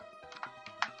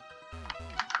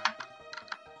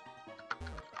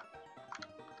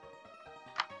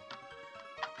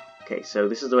 Okay, so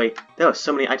this is the way... There are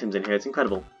so many items in here, it's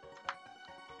incredible.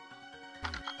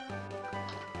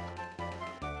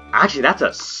 Actually, that's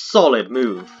a solid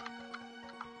move.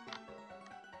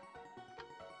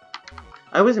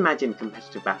 I always imagine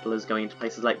competitive battlers going into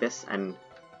places like this and...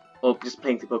 Or just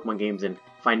playing through Pokemon games and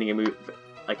finding a move,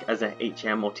 like as a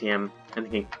HM or TM, and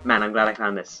thinking, man, I'm glad I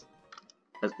found this.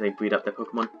 As they breed up their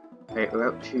Pokemon. Okay, we're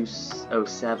up to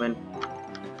 07.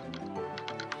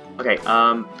 Okay,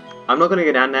 I'm not gonna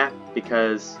go down there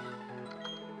because...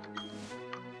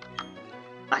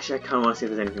 Actually, I kinda wanna see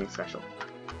if there's anything special.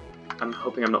 I'm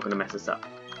hoping I'm not gonna mess this up.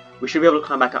 We should be able to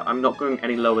climb back up. I'm not going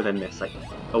any lower than this, like,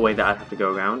 a way that I'd have to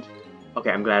go around. Okay,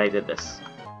 I'm glad I did this.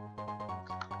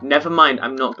 Never mind,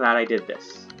 I'm not glad I did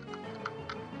this.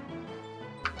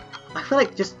 I feel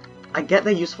like I get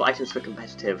they're useful items for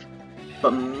competitive,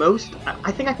 but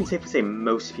I think I can safely say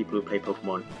most people who play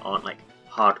Pokemon aren't like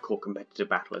hardcore competitive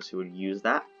battlers who would use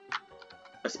that.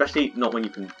 Especially not when you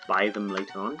can buy them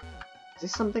later on. Is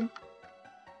this something?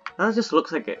 That just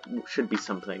looks like it should be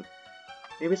something.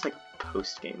 Maybe it's like a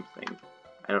post-game thing.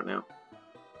 I don't know.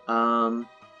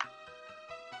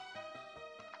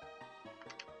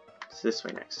 This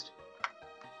way next.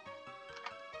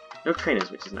 No trainers,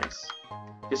 which is nice.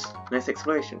 Just nice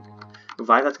exploration.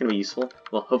 Revive, that's going to be useful.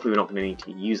 Well, hopefully we're not going to need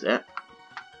to use it.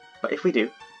 But if we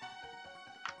do,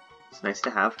 it's nice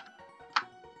to have.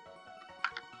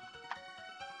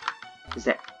 Is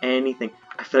there anything?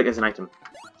 I feel like there's an item.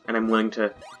 And I'm willing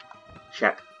to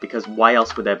check. Because why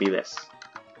else would there be this?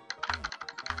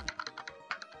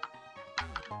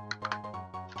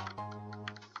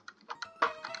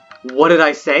 What did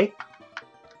I say?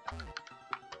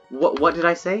 What did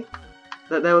I say?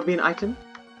 That there would be an item?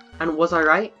 And was I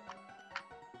right?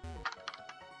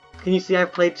 Can you see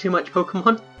I've played too much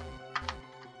Pokemon?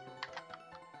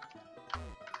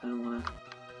 I don't wanna...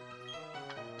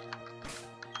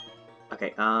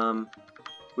 Okay,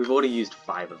 we've already used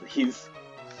 5 of these.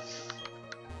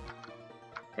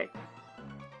 Okay.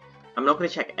 I'm not gonna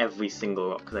check every single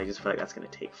rock because I just feel like that's gonna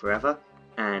take forever.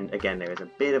 And again, there is a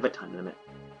bit of a time limit.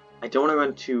 I don't want to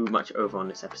run too much over on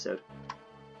this episode.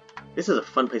 This is a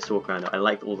fun place to walk around though. I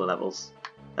like all the levels.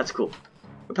 That's cool.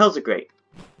 Repels are great.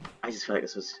 I just feel like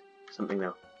this was something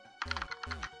though.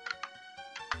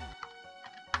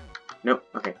 Nope,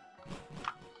 okay.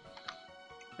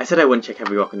 I said I wouldn't check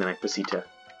every rock and then I proceed to...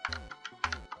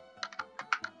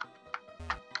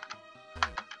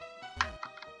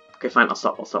 Okay, fine, I'll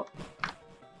stop.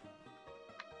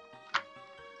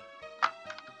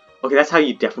 Okay, that's how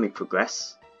you definitely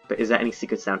progress. But is there any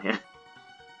secrets down here?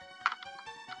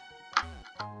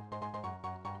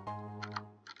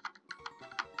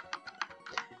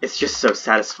 It's just so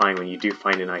satisfying when you do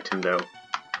find an item, though.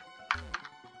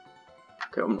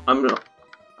 Okay, I'm not...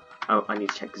 Oh, I need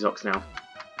to check Zox now.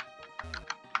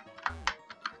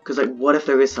 Because, like, what if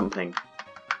there is something?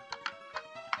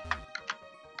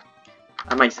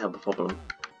 I might just have the problem.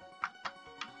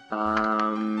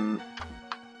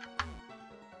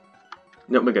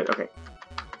 No, we're good, okay.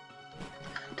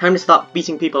 Time to start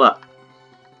beating people up.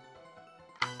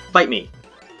 Fight me.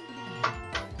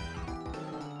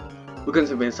 We're going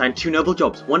to be assigned 2 noble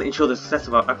jobs. 1, ensure the success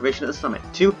of our operation at the summit.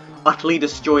 2, utterly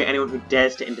destroy anyone who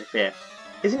dares to interfere.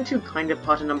 Isn't 2 kind of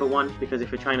part of number 1? Because if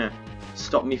you're trying to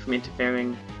stop me from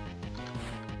interfering...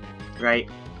 Right?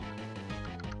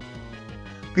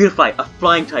 Beautify, a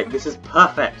flying type. This is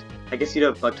perfect. I guess you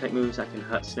know bug type moves that can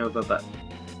hurt Snova, but...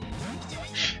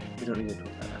 Shh, we don't need to talk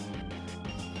about that.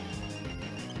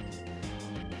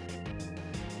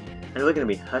 And we're going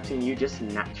to be hurting you just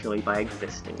naturally by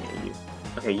existing in you.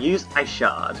 Okay, use Ice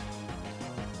Shard.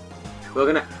 We're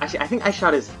gonna... Actually, I think Ice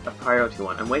Shard is a priority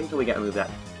one. I'm waiting until we get a move that...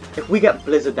 If we get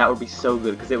Blizzard, that would be so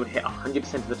good, because it would hit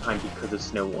 100% of the time because of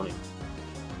Snow Warning.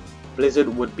 Blizzard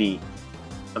would be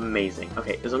amazing.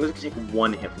 Okay, as long as we can take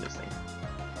 1 hit from this thing.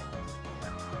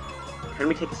 Can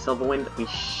we take a Silver Wind? We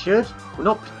should. We're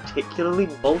not particularly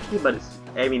bulky, but it's...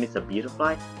 I mean, it's a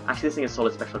Beautifly. Actually, this thing is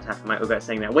solid special attack. I might regret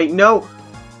saying that. Wait, no!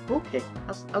 Okay,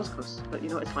 that was close, but you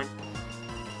know, it's fine.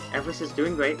 Everest is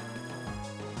doing great.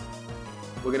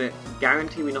 We're gonna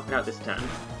guarantee we knock it out this turn.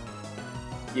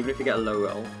 Even if we get a low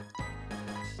roll.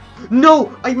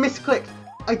 No! I misclicked!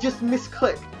 I just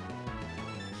misclicked!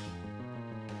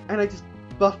 And I just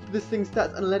buffed this thing's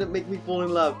stats and let it make me fall in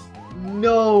love.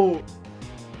 No!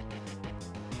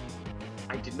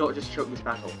 I did not just choke this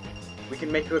battle. We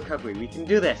can make a recovery. We can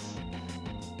do this.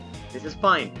 This is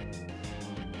fine.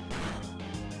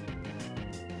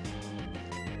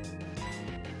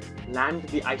 Land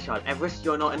the Ice Shard. Everest,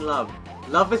 you're not in love.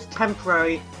 Love is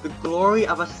temporary. The glory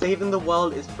of us saving the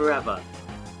world is forever.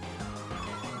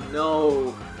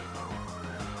 No.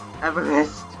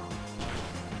 Everest.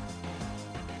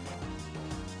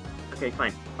 Okay,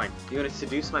 fine, fine. You're gonna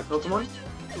seduce my Pokemon?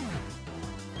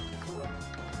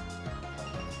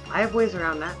 I have ways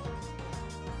around that.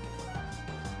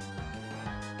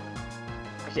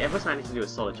 Actually, Everest I need to do a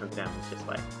solid chunk of damage just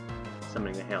by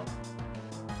summoning the hill.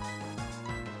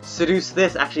 Seduce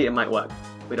this. Actually, it might work.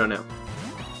 We don't know.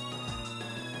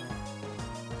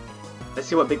 Let's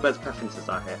see what Big Bird's preferences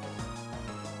are here.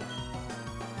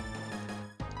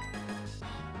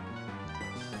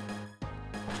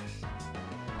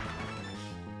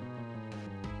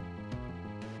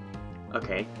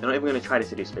 Okay, they're not even going to try to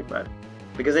seduce Big Bird.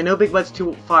 Because they know Big Bird's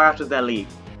too far out of their league.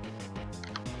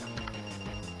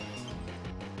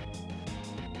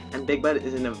 And Big Bird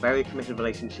is in a very committed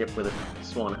relationship with a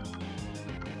Swanna.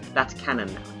 That's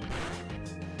canon now.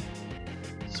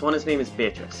 Swanna's name is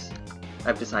Beatrice.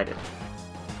 I've decided.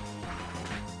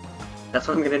 That's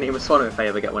what I'm going to name a Swanna if I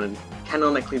ever get one, and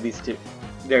canonically these two,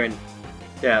 they're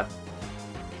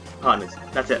partners.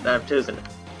 That's it, I've chosen it.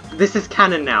 This is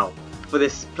canon now, for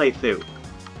this playthrough.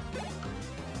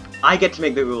 I get to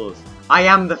make the rules. I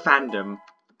am the fandom.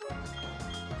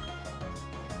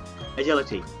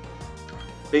 Agility.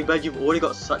 Big Bird, you've already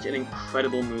got such an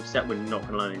incredible moveset, we're not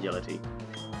going to learn Agility.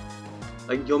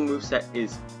 Like, your moveset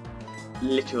is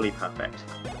literally perfect.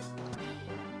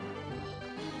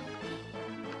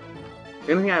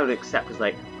 The only thing I would accept is,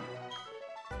 like,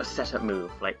 a setup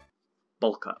move, like,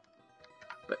 bulk up.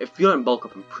 But if you don't bulk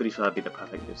up, I'm pretty sure that'd be the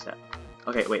perfect moveset.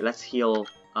 Okay, wait, let's heal,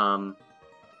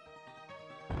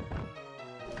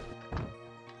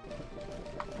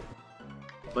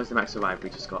 Where's the max survive we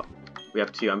just got? We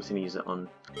have 2, I'm just gonna use it on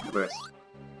Everest.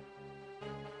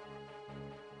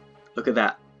 Look at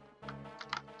that.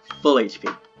 Full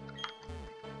HP.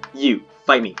 You,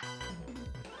 fight me.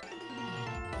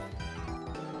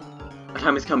 Our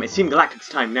time has come. It's Team Galactic's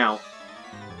time now.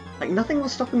 Like, nothing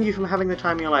was stopping you from having the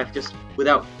time of your life just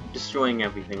without destroying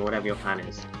everything or whatever your plan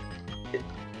is.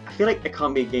 I feel like it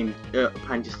can't be a game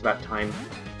plan just about time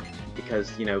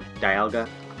because, you know, Dialga.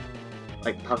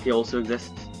 Like, Palkia also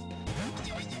exists.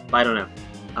 But I don't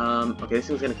know. Okay, this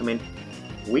thing's gonna come in.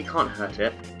 We can't hurt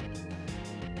it.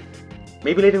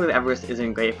 Maybe leading with Everest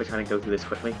isn't great if we're trying to go through this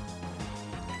quickly.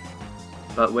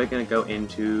 But we're gonna go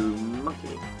into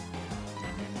Monkey.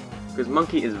 Because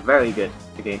Monkey is very good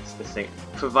against this thing,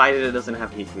 provided it doesn't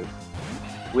have Heat Proof.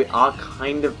 We are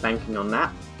kind of banking on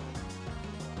that.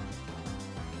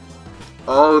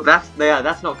 Oh, that's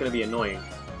not gonna be annoying.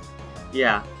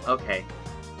 Yeah, okay.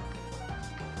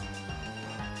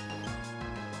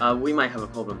 We might have a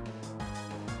problem.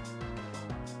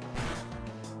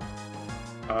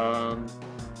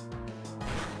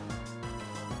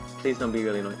 Please don't be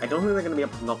really annoying. I don't think they're going to be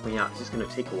able to knock me out. It's just going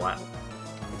to take a while.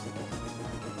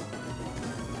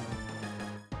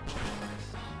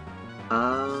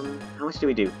 How much do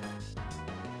we do?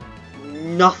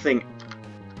 Nothing!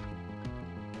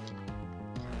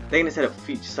 They're going to set up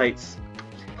future sites.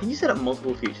 Can you set up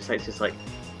multiple future sites just like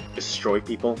destroy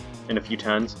people in a few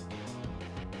turns?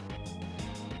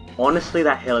 Honestly,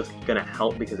 that hill is going to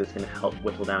help because it's going to help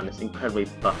whittle down this incredibly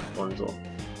buff Bronzor.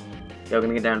 Yeah, we're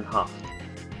going to get down half.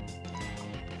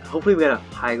 Hopefully we get a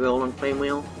high roll on Flame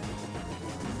Wheel.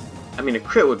 I mean, a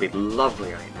crit would be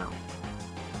lovely right now.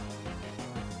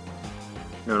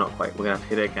 No, not quite. We're going to have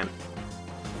to hit it again.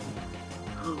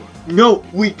 No!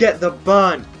 We get the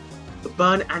burn! The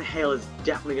burn and hail is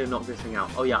definitely going to knock this thing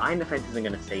out. Oh yeah, Iron Defense isn't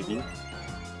going to save you.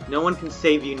 No one can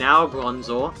save you now,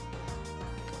 Bronzor.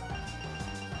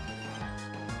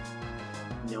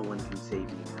 No one can save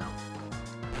you now.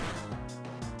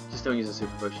 Just don't use a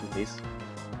super potion, please.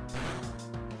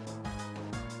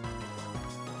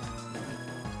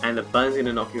 And the burn's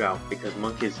gonna knock you out because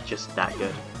Monkey's just that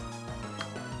good.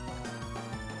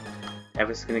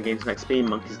 Everest's gonna gain some XP,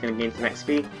 Monkey's gonna gain some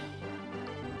XP.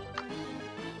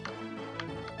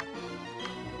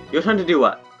 You're trying to do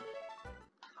what?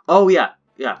 Oh yeah,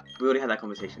 we already had that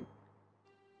conversation.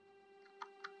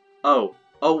 Oh,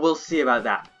 we'll see about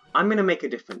that. I'm gonna make a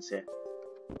difference here.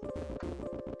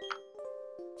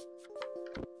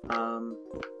 I'm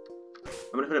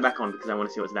gonna put it back on because I want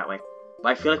to see what's that way. But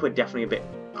I feel like we're definitely a bit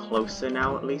closer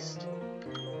now, at least,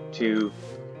 to...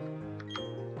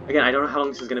 Again, I don't know how long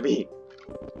this is gonna be.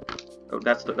 Oh,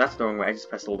 that's the wrong way. I just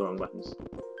pressed all the wrong buttons.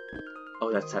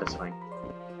 Oh, that's satisfying.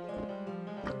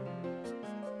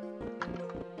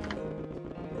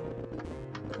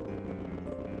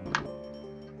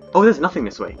 Oh, there's nothing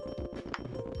this way.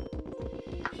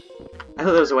 I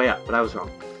thought there was a way up, but I was wrong.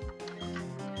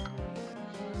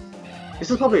 This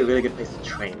is probably a really good place to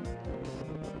train.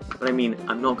 But I mean,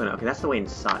 I'm not gonna... Okay, that's the way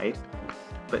inside.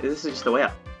 But this is just the way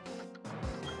up.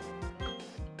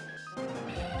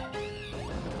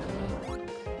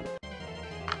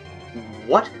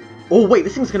 What? Oh wait,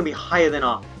 this thing's gonna be higher than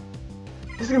our...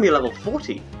 This is gonna be a level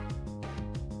 40.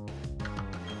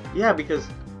 Yeah, because...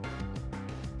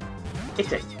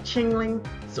 It's a Chingling,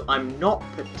 so I'm not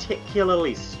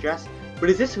particularly stressed. But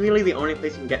is this really the only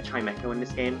place you can get Chimecho in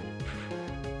this game?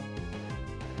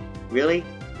 Really?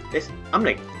 I'm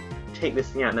gonna take this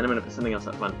thing out and then I'm gonna put something else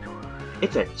up front.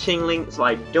 It's a Chingling, so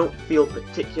I don't feel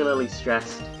particularly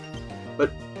stressed.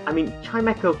 But, I mean,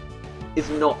 Chimecho is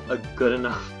not a good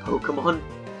enough Pokemon.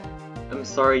 I'm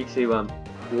sorry to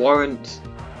warrant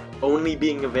only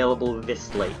being available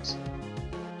this late.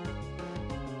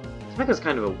 Chimecho's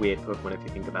kind of a weird Pokemon if you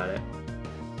think about it.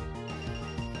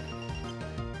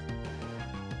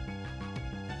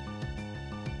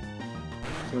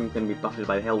 I'm going to be buffeted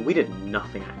by the hail. We did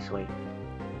nothing actually.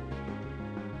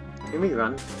 Can we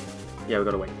run? Yeah, we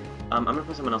got away. I'm gonna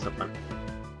put someone else up front.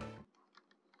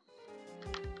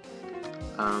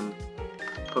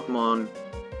 Pokemon.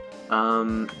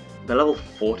 They're level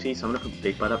 40, so I'm gonna put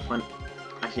Big Bud up front.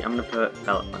 Actually, I'm gonna put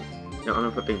Bell up front. No, I'm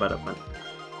gonna put Big Bud up front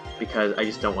because I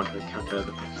just don't want to encounter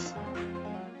other things.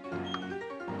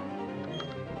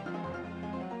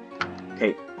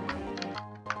 Okay.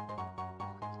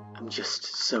 I'm just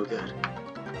so good.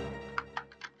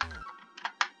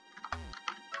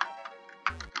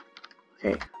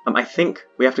 Okay, I think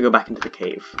we have to go back into the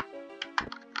cave.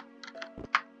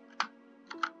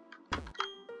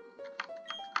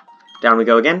 Down we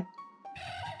go again.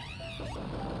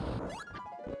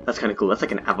 That's kind of cool. That's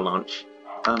like an avalanche.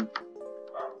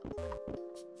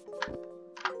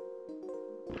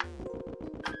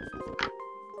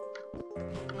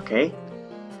 Okay.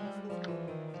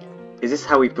 Is this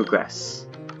how we progress?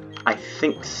 I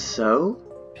think so.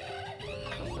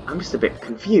 I'm just a bit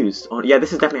confused. Yeah,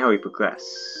 this is definitely how we progress.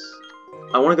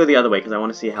 I want to go the other way because I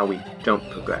want to see how we don't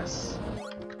progress.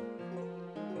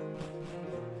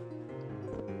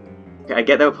 Okay, I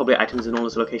get there were probably items in all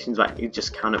those locations, but I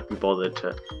just cannot be bothered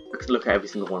to look at every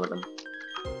single one of them.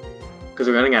 Because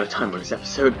we're running out of time on this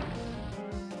episode.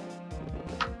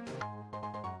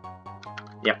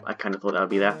 Yep, I kind of thought that would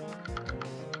be there.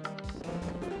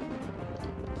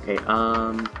 Okay,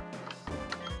 I'm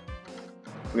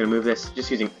gonna move this,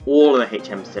 just using all of the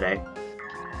HMs today.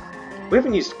 We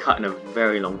haven't used Cut in a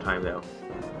very long time though.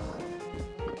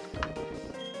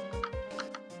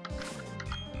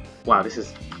 Wow, there's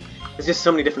just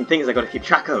so many different things I gotta keep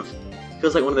track of.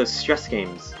 Feels like one of those stress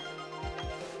games.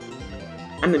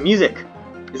 And the music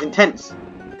is intense.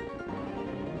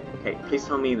 Okay, please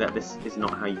tell me that this is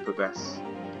not how you progress.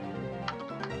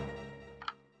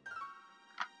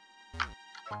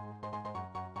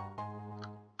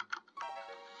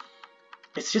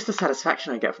 It's just the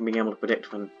satisfaction I get from being able to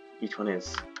predict when each one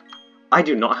is. I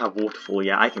do not have Waterfall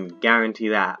yet, I can guarantee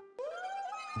that.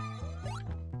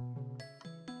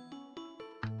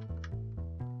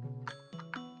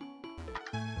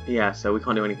 Yeah, so we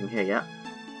can't do anything here yet.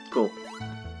 Cool.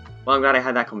 Well, I'm glad I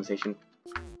had that conversation.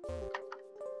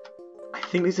 I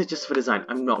think these are just for design.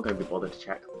 I'm not going to be bothered to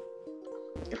check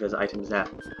if there's items there.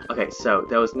 Okay, so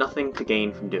there was nothing to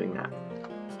gain from doing that.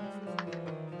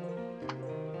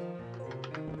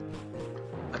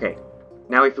 Okay,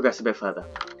 now we progress a bit further.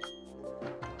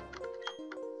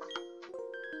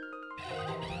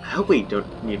 I hope we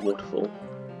don't need Waterfall.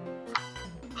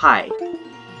 Hi.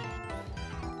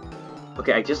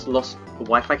 Okay, I just lost the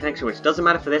Wi-Fi connection, which doesn't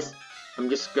matter for this. I'm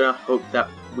just gonna hope that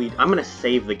I'm gonna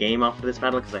save the game after this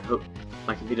battle, because I hope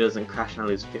my computer doesn't crash and I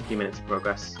lose 50 minutes of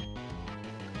progress.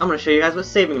 I'm gonna show you guys what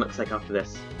saving looks like after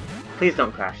this. Please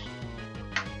don't crash.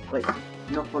 Wait,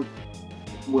 knock on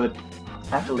wood.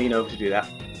 I have to lean over to do that.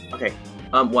 Okay,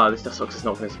 wow, this Dustox is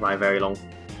not gonna survive very long.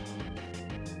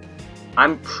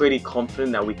 I'm pretty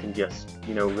confident that we can just,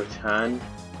 you know, return,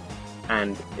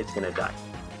 and it's gonna die.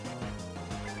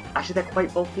 Actually, they're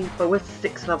quite bulky, but we're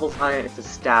 6 levels higher, it's a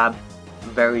stab.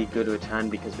 Very good return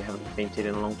because we haven't fainted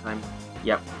in a long time.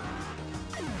 Yep.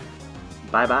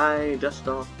 Bye-bye,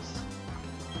 Dustox.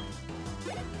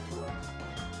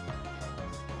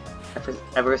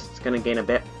 Everest's gonna gain a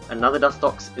bit. Another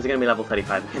Dustox is gonna be level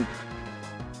 35 again.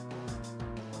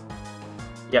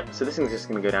 Yep, so this thing's just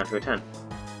gonna go down to a 10.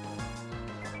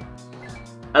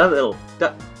 Another little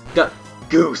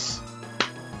goose!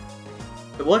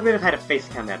 The world would have had a face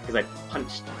cam there because I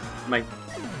punched my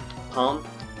palm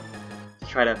to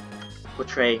try to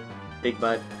portray Big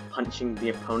Bud punching the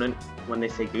opponent when they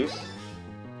say goose.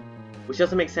 Which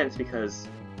doesn't make sense because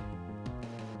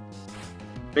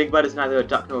Big Bud is neither a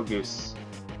duck nor a goose.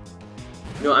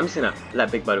 No, I'm just gonna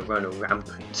let Big Bud run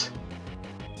rampant.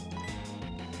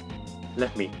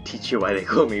 Let me teach you why they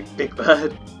call me Big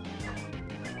Bud.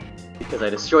 Because I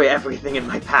destroy everything in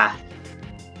my path.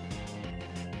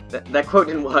 That quote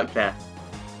didn't work there.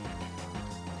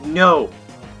 No!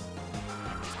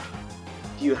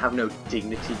 Do you have no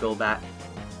dignity, Golbat?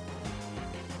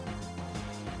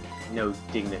 No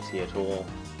dignity at all.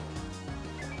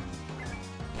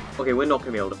 Okay, we're not going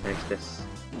to be able to finish this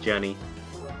journey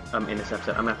in this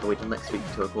episode. I'm going to have to wait till next week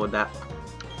to record that.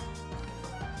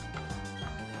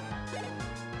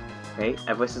 Okay,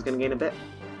 Everest is going to gain a bit.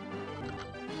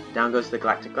 Down goes the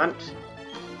Galactic Grunt.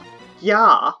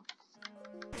 Yeah!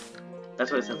 That's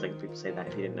what it sounds like if people say that,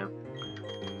 if you didn't know.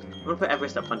 I'm gonna put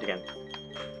Everest up front again.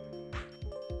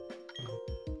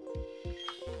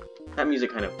 That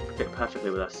music kind of fit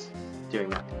perfectly with us doing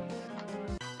that.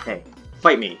 Okay,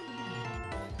 fight me!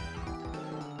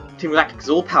 Team Galactic is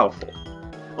all-powerful.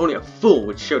 Only a fool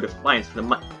would show defiance for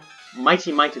the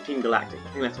mighty might of Team Galactic. I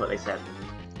think that's what they said.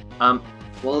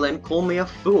 Well then, call me a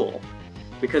fool.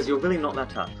 Because you're really not that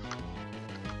tough.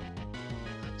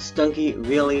 Stunky,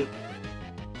 really?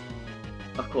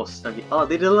 Of course, Stunky. Oh,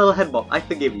 they did a little head bop. I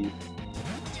forgive you.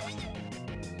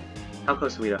 How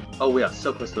close are we to? Oh, we are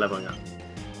so close to leveling up.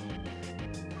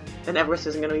 Then Everest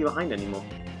isn't going to be behind anymore.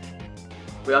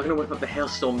 We are going to whip up the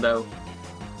Hailstorm, though.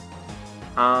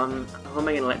 Who am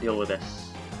I going to let deal with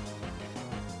this?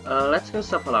 Let's go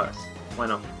Subpolaris. Why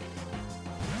not?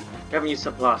 We haven't used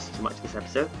Subpolaris too much this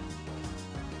episode.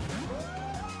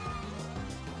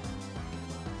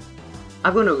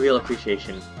 I've got a real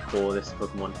appreciation for this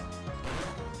Pokemon.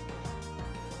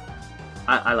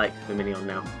 I like the Minion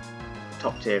now.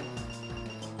 Top tier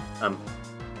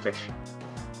fish.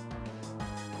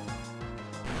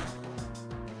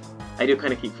 I do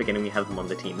kind of keep forgetting we have them on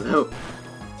the team though.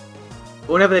 But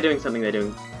whenever they're doing something, they're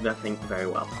doing their thing very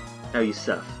well. Now you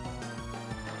surf.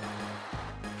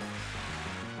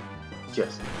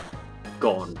 Just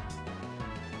gone.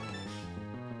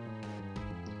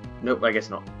 Nope, I guess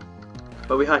not.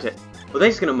 But we hurt it. Well, they're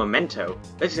just gonna Memento.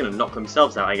 They're just gonna knock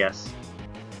themselves out, I guess.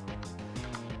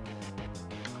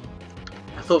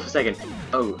 I thought for a second.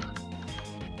 Oh,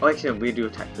 actually, no, we do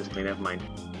attack physically. Never mind.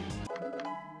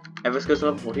 Everest goes to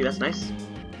level 40. That's nice.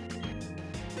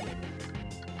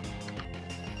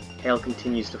 Hail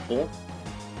continues to fall.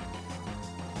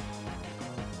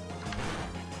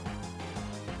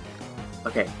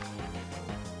 Okay.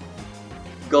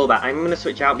 Golbat. I'm gonna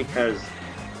switch out because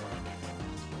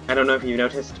I don't know if you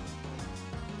noticed.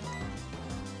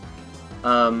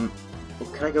 Well,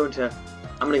 can I go into?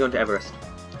 I'm gonna go into Everest.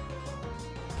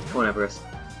 Come on, Everest.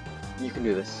 You can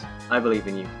do this. I believe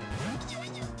in you.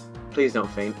 Please don't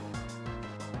faint.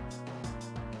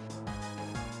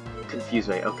 Confuse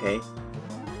Ray, okay.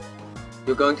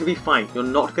 You're going to be fine. You're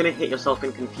not going to hit yourself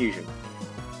in confusion.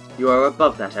 You are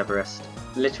above that, Everest.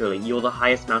 Literally, you're the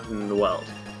highest mountain in the world.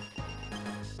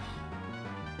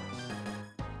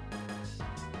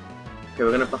 Okay, we're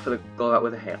going to buffer the goal out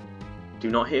with a hail. Do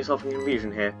not hit yourself in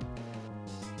confusion here.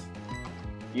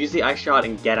 Use the ice shard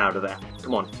and get out of there.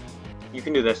 Come on. You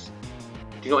can do this.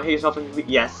 Do not hit yourself in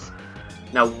confusion. Yes.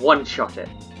 Now one-shot it.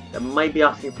 That might be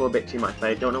asking for a bit too much, but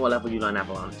I don't know what level you learn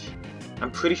Avalanche. I'm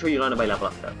pretty sure you learn it by level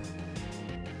up though.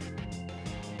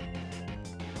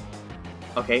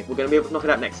 Okay, we're going to be able to knock it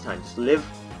out next time. Just live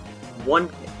one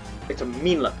hit. It's a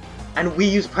mean luck. And we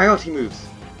use priority moves.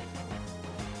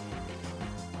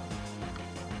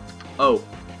 Oh,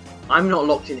 I'm not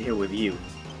locked in here with you,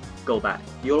 Golbat.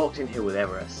 You're locked in here with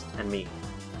Everest and me.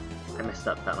 I messed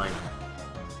up that line.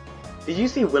 Did you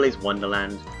see Willy's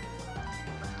Wonderland?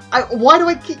 Why do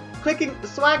I keep clicking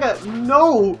Swagger?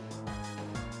 No!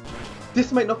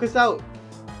 This might knock us out.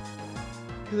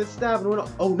 Because it's stab and we're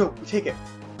not. Oh no, we take it.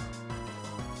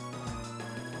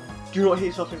 Do not hit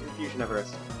yourself in confusion,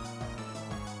 Everest.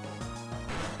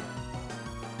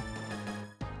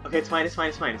 Okay, it's fine, it's fine,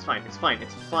 it's fine, it's fine, it's fine,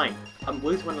 it's fine.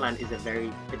 Willy's Wonderland is it's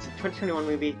a 2021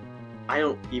 movie. I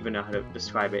don't even know how to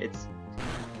describe it.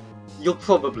 You'll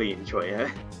probably enjoy it,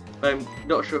 but I'm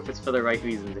not sure if it's for the right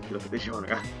reasons if you look at the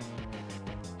genre.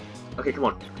 Okay, come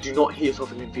on. Do not hit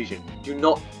yourself in confusion. Do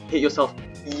not hit yourself.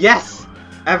 Yes!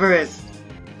 Everest!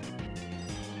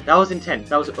 That was intense.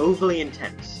 That was overly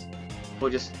intense. For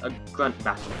just a grunt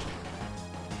battle.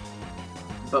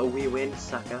 But we win,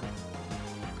 sucker.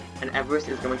 And Everest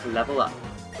is going to level up.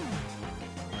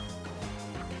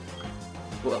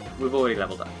 Well, we've already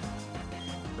leveled up.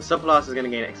 The Subpolaris is going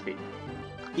to gain XP.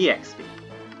 EXP.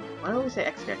 Why do I always say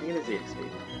XP? I think it is EXP.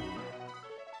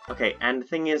 Okay, and the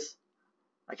thing is,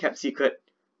 I kept secret.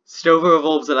 Stover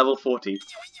evolves at level 40.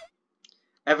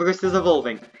 Everest is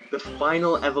evolving. The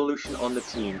final evolution on the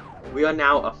team. We are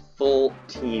now a full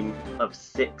team of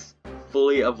 6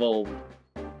 fully evolved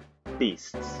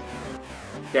beasts.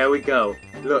 There we go.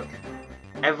 Look.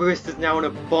 Everest is now in a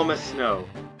bomber snow.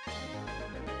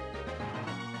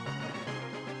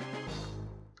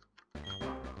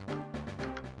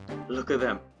 Look at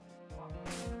them.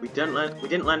 We didn't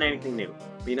learn anything new.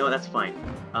 But you know what, that's fine.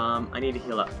 I need to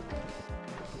heal up.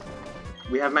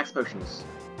 We have max potions.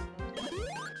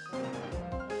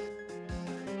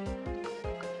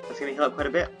 That's gonna heal up quite a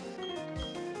bit.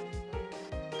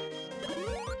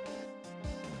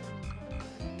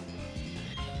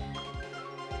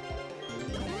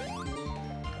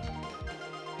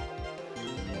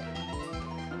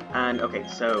 And okay,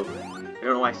 so I don't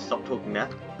know why I stopped talking there.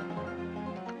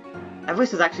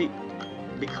 Everest has actually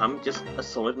become just a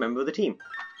solid member of the team.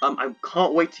 I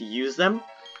can't wait to use them,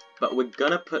 but we're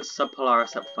gonna put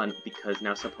Subpolaris up front because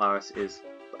now Subpolaris is,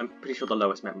 I'm pretty sure, the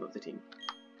lowest member of the team.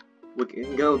 We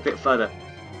can go a bit further.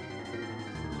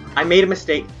 I made a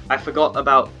mistake. I forgot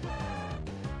about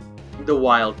the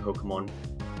wild Pokemon.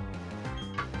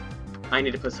 I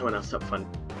need to put someone else up front.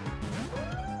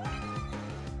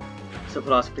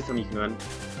 Subpolaris, please tell me you can run.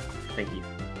 Thank you.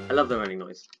 I love the running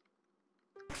noise.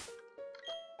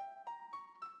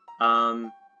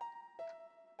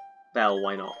 Bell,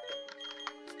 why not?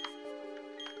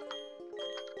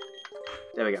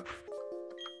 There we go.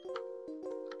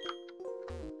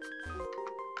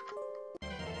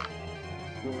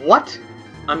 What?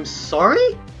 I'm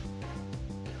sorry?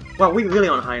 Well, we really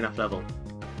aren't high enough level.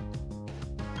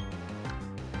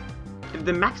 Did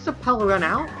the max of Pell run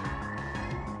out?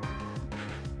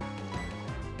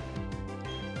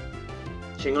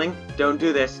 Chingling, don't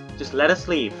do this. Just let us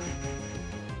leave.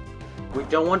 We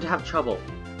don't want to have trouble.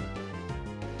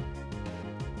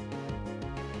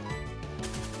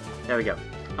 There we go.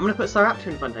 I'm gonna put Staraptor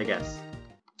in front, I guess.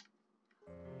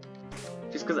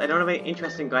 Just because I don't have any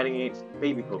interest in guiding against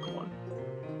baby Pokemon.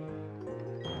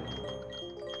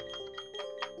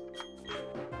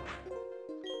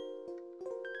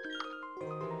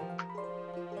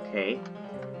 Okay.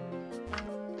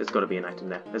 There's gotta be an item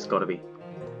there. There's gotta be.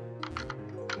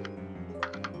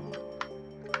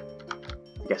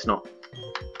 Guess not.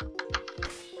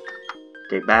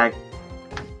 Okay, bag.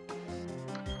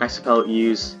 Nice spell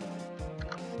use.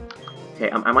 Okay,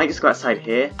 I might just go outside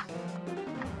here.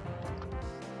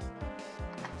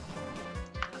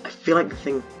 I feel like the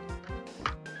thing...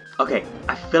 Okay,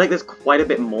 I feel like there's quite a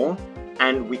bit more,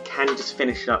 and we can just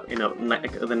finish up, you know,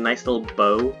 with a nice little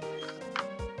bow.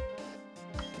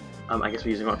 I guess we're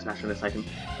using Rock Smash on this item.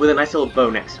 With a nice little bow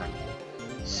next time.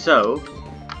 So,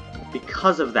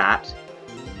 because of that...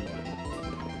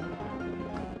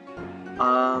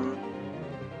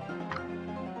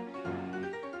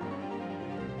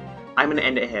 I'm going to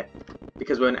end it here,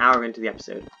 because we're an hour into the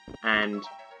episode, and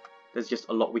there's just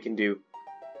a lot we can do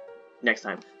next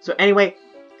time. So anyway,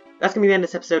 that's going to be the end of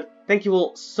this episode. Thank you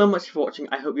all so much for watching.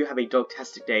 I hope you have a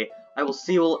dogtastic day. I will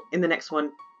see you all in the next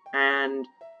one, and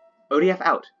ODF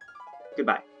out.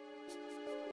 Goodbye.